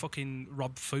fucking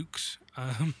Rob Fuchs.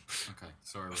 Okay,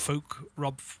 sorry.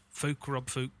 Rob.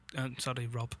 Sorry,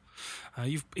 Rob.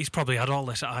 He's probably had all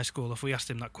this at high school. If we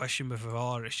asked him that question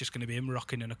before, it's just going to be him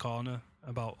rocking in a corner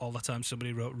about all the time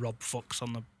somebody wrote Rob Fuchs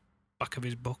on the back of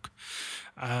his book.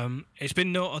 It's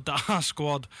been noted that our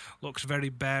squad looks very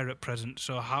bare at present,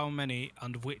 so how many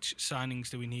and which signings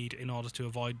do we need in order to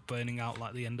avoid burning out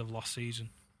like the end of last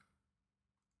season?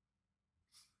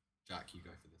 Jack, you go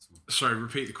for this one. Sorry,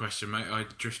 repeat the question, mate. I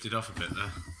drifted off a bit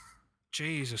there.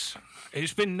 Jesus.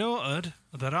 It's been noted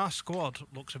that our squad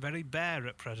looks very bare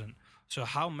at present, so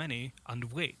how many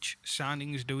and which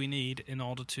signings do we need in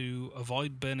order to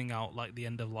avoid burning out like the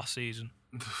end of last season?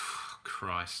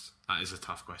 Christ, that is a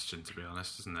tough question, to be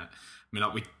honest, isn't it? I mean,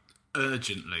 like, we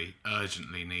urgently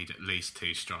need at least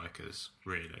two strikers,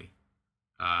 really.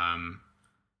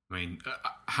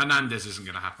 Hernandez isn't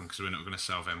going to happen because we're not going to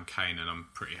sell them Kane, and I'm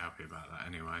pretty happy about that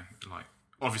anyway. Like,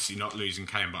 obviously not losing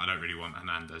Kane, but I don't really want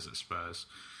Hernandez at Spurs.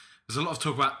 There's a lot of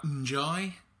talk about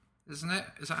Njai. isn't it?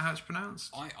 Is that how it's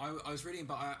pronounced? I was reading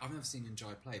about. I've never seen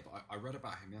Njai play, but I read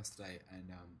about him yesterday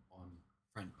and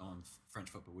on French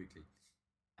Football Weekly.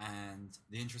 And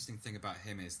the interesting thing about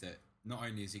him is that not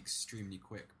only is he extremely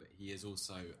quick, but he is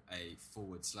also a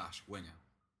forward/winger.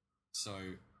 So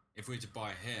if we were to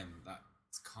buy him,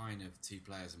 that's kind of two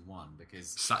players in one,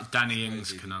 because it's that Danny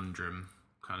Ings conundrum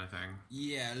kind of thing.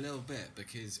 Yeah, a little bit,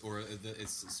 because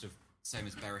it's sort of same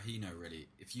as Berahino, really.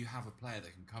 If you have a player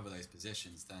that can cover those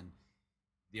positions, then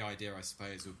the idea, I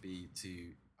suppose, would be to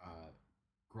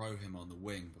grow him on the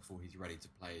wing before he's ready to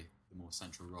play the more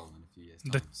central role in a few years'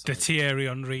 time. The Thierry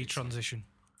Henry transition.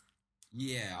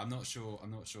 Yeah, I'm not sure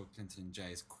Clinton and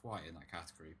Jay is quite in that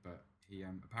category, but he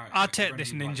apparently. I'd take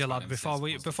this Ninja lad before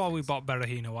we bought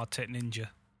Berahino. I'd take Ninja.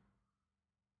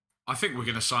 I think we're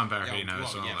going to sign Berahino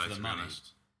as well, for to the be money.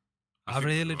 honest. I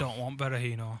really don't want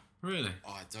Berahino. Really?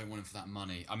 Oh, I don't want him for that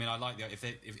money. I mean, I like if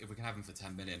we can have him for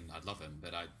 10 million, I'd love him.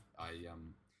 But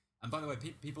and by the way,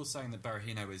 people saying that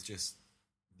Berahino is just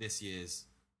this year's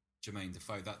Jermaine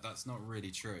Defoe. That's not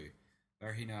really true.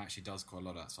 Berahino actually does quite a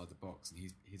lot outside the box, and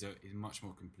he's a much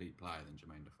more complete player than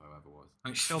Jermaine Defoe ever was.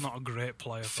 He's still not a great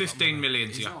player. 15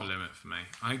 million's the upper limit for me.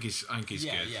 I think he's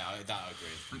good. Yeah, that I agree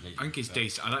completely. I think he's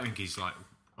decent. I don't think he's like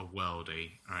a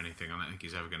worldie or anything. I don't think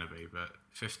he's ever going to be, but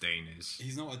 15 is...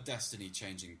 He's not a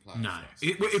destiny-changing player. No.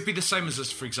 It'd be the same as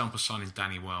us, for example, signing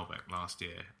Danny Welbeck last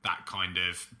year. That kind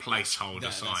of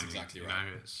placeholder signing. That's exactly right.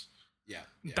 Yeah.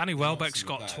 Danny Welbeck's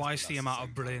got twice the amount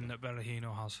of brain that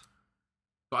Berahino has.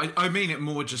 But I mean it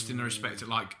more just in the respect that,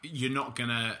 like, you're not going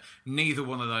to... Neither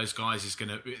one of those guys is going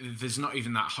to... There's not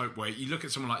even that hope where... You look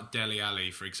at someone like Dele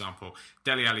Alli, for example.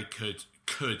 Dele Alli could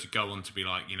go on to be,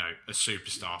 like, you know, a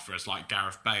superstar for us, like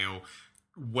Gareth Bale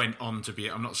went on to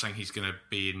be... I'm not saying he's going to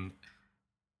be in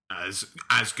as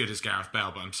good as Gareth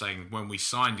Bale, but I'm saying when we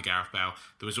signed Gareth Bale,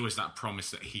 there was always that promise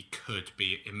that he could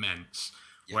be immense.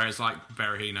 Yeah. Whereas, like,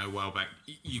 Berahino, Welbeck,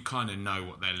 you kind of know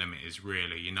what their limit is,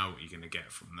 really. You know what you're going to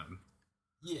get from them.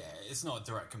 Yeah, it's not a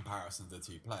direct comparison of the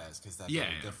two players because they're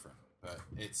very different. But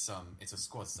it's a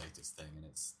squad status thing, and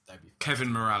they'd be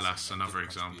Kevin Morales, another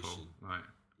example. Right.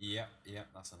 Yeah,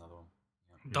 that's another one.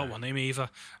 Yeah. Don't want him either.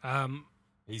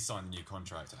 He's signed a new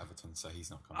contract at Everton, so he's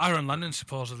not coming. Aaron Lennon's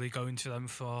supposedly going to them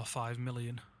for $5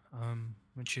 million,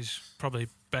 which is probably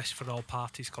best for all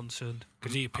parties concerned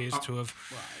because he appears to have.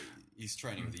 Well, he's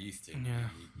training with the youth team. Yeah.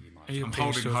 I'm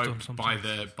holding hope by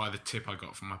the tip I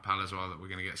got from my pal as well that we're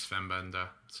going to get Sven Bender.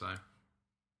 So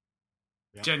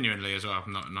genuinely as well,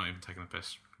 I'm not even taking the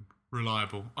piss.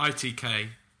 Reliable ITK.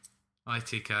 I'd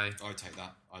take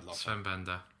that. I'd love Sven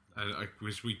Bender.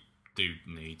 Because we do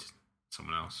need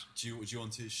someone else. Do you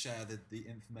want to share the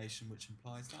information which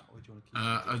implies that, or do you want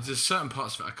to keep? There's certain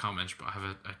parts of it I can't mention, but I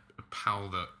have a pal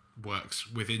that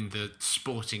works within the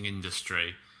sporting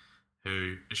industry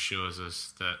who assures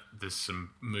us that there's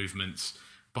some movements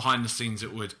behind the scenes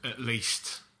that would at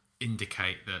least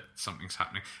indicate that something's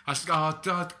happening. I said,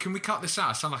 God, can we cut this out?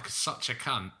 I sound like such a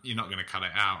cunt. You're not going to cut it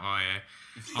out, are you?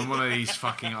 I'm one of these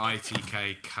fucking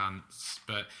ITK cunts.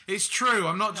 But it's true.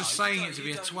 I'm not just saying it to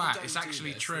be a twat. It's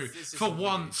actually true. For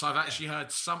once, I've actually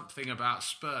heard something about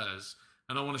Spurs,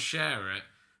 and I want to share it.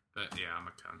 But yeah, I'm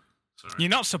a cunt. Sorry. You're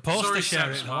not supposed to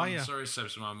share it, are you? Sorry,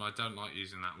 Seb's mum. I don't like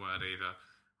using that word either.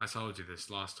 I told you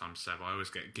this last time, Seb. I always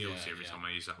get guilty every time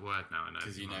I use that word now.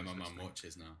 Because you know my mum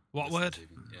watches now. What word?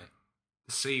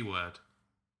 The C word.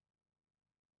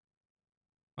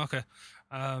 Okay.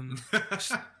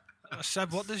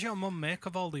 Seb, what does your mum make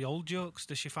of all the old jokes?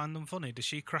 Does she find them funny? Does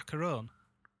she crack her own?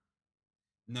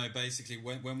 No, basically,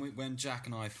 when Jack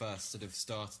and I first sort of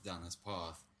started down this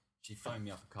path, she phoned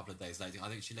me up a couple of days later. I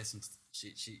think she listens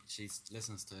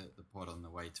to the pod on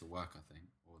the way to work, I think,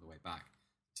 or the way back.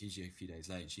 It's usually a few days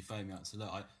later. She phoned me up and said, look,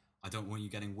 I don't want you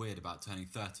getting weird about turning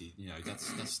 30. You know,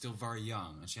 that's still very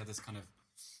young. And she had this kind of,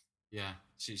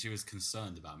 she was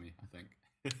concerned about me, I think.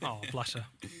 Oh, bless her.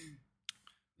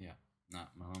 Yeah,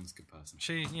 my mum's a good person.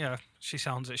 She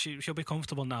sounds it. She'll be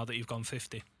comfortable now that you've gone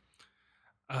 50.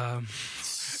 A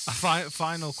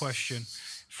final question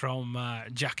from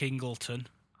Jack Ingleton.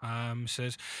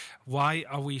 Says, why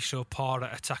are we so poor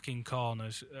at attacking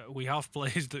corners? We have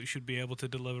players that should be able to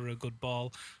deliver a good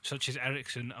ball, such as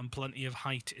Eriksen, and plenty of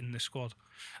height in the squad.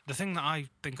 The thing that I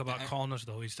think about corners,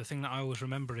 though, is the thing that I always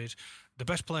remember is the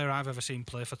best player I've ever seen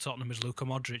play for Tottenham is Luka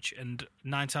Modric, and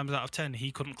 9 times out of 10,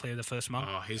 he couldn't clear the first man.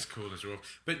 Oh, his corners are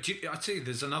off. But I tell you,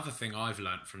 there's another thing I've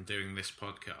learnt from doing this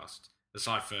podcast,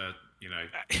 aside for,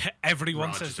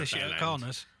 everyone says this shit at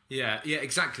corners. Yeah,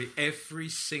 exactly. Every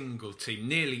single team,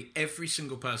 nearly every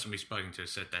single person we've spoken to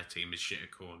has said their team is shit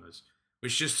at corners,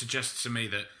 which just suggests to me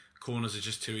that corners are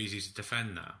just too easy to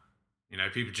defend now. You know,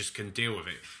 people just can deal with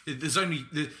it.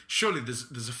 Surely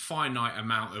there's a finite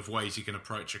amount of ways you can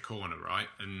approach a corner, right?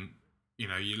 And, you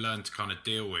know, you learn to kind of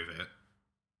deal with it.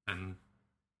 And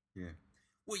yeah.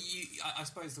 Well, I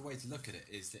suppose the way to look at it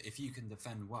is that if you can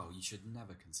defend well, you should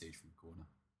never concede from a corner.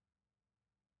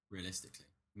 Realistically.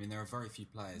 I mean, there are very few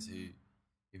players who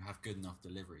have good enough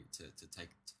delivery to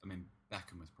take... I mean,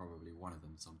 Beckham was probably one of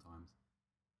them sometimes.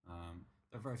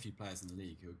 There are very few players in the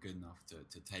league who are good enough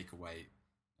to take away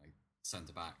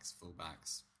centre-backs,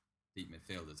 full-backs, deep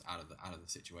midfielders out of the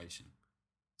situation.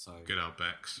 So good old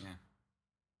Becks. Yeah.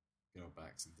 Good old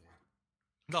Becks, indeed.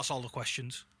 That's all the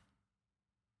questions.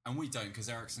 And we don't, because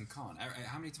Eriksen can't.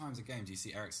 How many times a game do you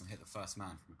see Eriksen hit the first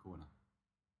man from a corner?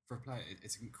 For a player,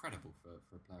 it's incredible for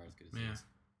a player as good as he is.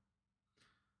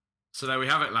 So there we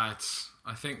have it, lads.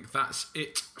 I think that's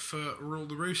it for Rule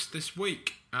the Roost this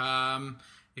week.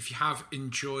 If you have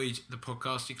enjoyed the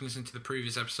podcast, you can listen to the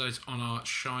previous episodes on our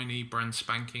shiny, brand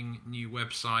spanking new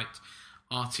website,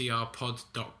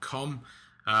 rtrpod.com.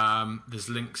 There's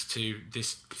links to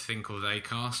this thing called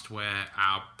Acast, where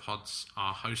our pods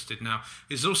are hosted now.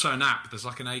 There's also an app. There's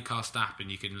like an Acast app,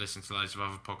 and you can listen to loads of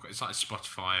other podcasts. It's like a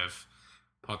Spotify of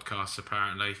podcasts,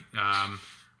 apparently.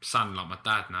 Sounding like my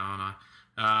dad now, aren't I?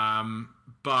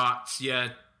 But yeah,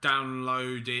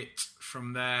 download it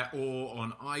from there or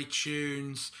on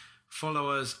iTunes.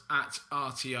 Follow us at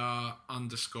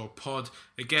RTR_pod.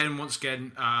 Once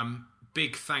again,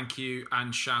 big thank you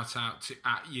and shout out to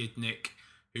 @Yidnik,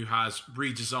 who has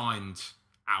redesigned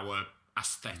our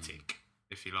aesthetic,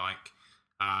 if you like,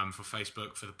 for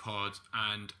Facebook, for the pod,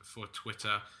 and for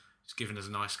Twitter. He's given us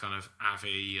a nice kind of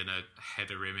Avi and a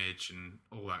header image and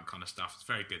all that kind of stuff. It's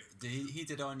very good. He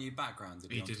did our new background.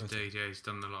 He did indeed. Yeah, he's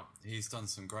done a lot. He's done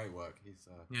some great work.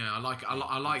 I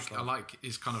like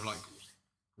his kind of like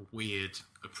weird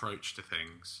approach to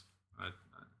things.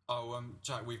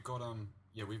 Jack, we've got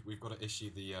we've got to issue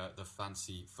the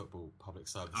fancy football public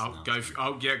service.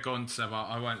 Go on, Seb.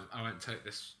 I won't take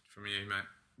this from you, mate.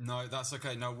 No, that's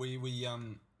okay. No, we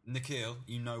Nikhil,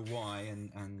 you know why,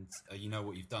 and you know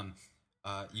what you've done.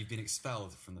 You've been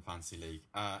expelled from the Fantasy League,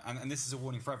 and this is a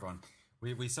warning for everyone.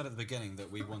 We said at the beginning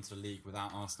that we wanted a league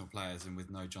without Arsenal players and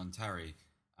with no John Terry,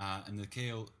 and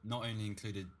Nikhil not only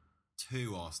included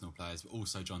 2 Arsenal players but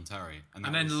also John Terry, and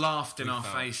then laughed in our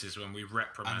faces when we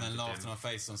reprimanded him. And then laughed in our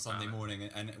face on Sunday morning,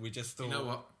 and we just thought, you know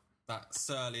what? That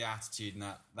surly attitude and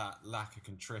that lack of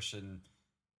contrition,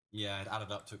 it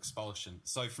added up to expulsion.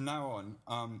 So from now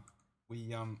on,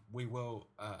 we will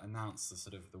announce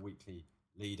the weekly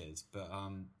leaders, but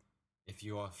if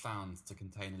you are found to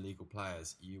contain illegal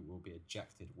players, you will be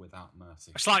ejected without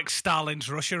mercy. It's like Stalin's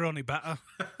Russia, only better.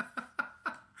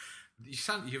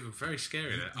 You were very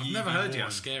scary there. I've never heard you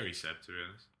that scary, Seb, to be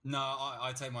honest. No,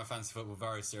 I take my fantasy football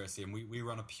very seriously, and we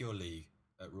run a pure league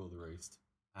at Rule the Roost,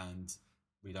 and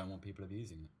we don't want people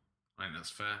abusing it. I think that's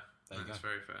fair. That's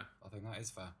very fair. I think that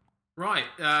is fair. Right,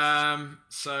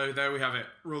 so there we have it.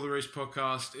 Rule the Roost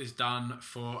podcast is done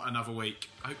for another week.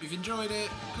 I hope you've enjoyed it.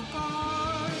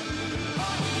 Goodbye.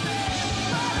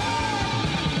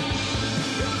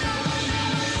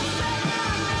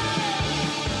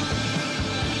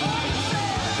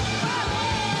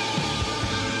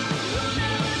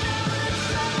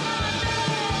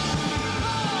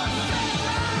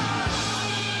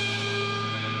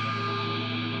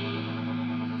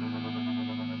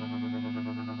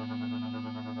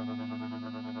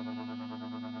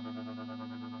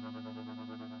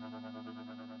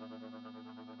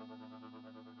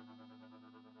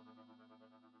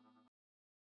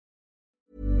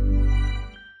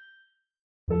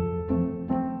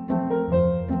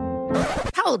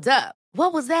 Hold up.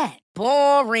 What was that?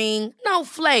 Boring. No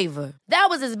flavor. That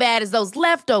was as bad as those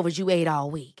leftovers you ate all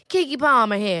week. Keke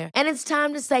Palmer here, and it's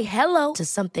time to say hello to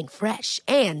something fresh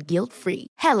and guilt-free.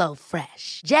 Hello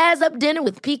Fresh. Jazz up dinner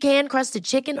with pecan-crusted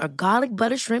chicken or garlic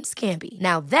butter shrimp scampi.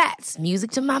 Now that's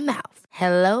music to my mouth.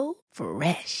 Hello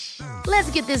Fresh.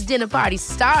 Let's get this dinner party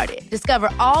started. Discover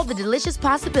all the delicious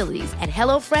possibilities at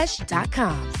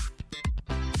HelloFresh.com.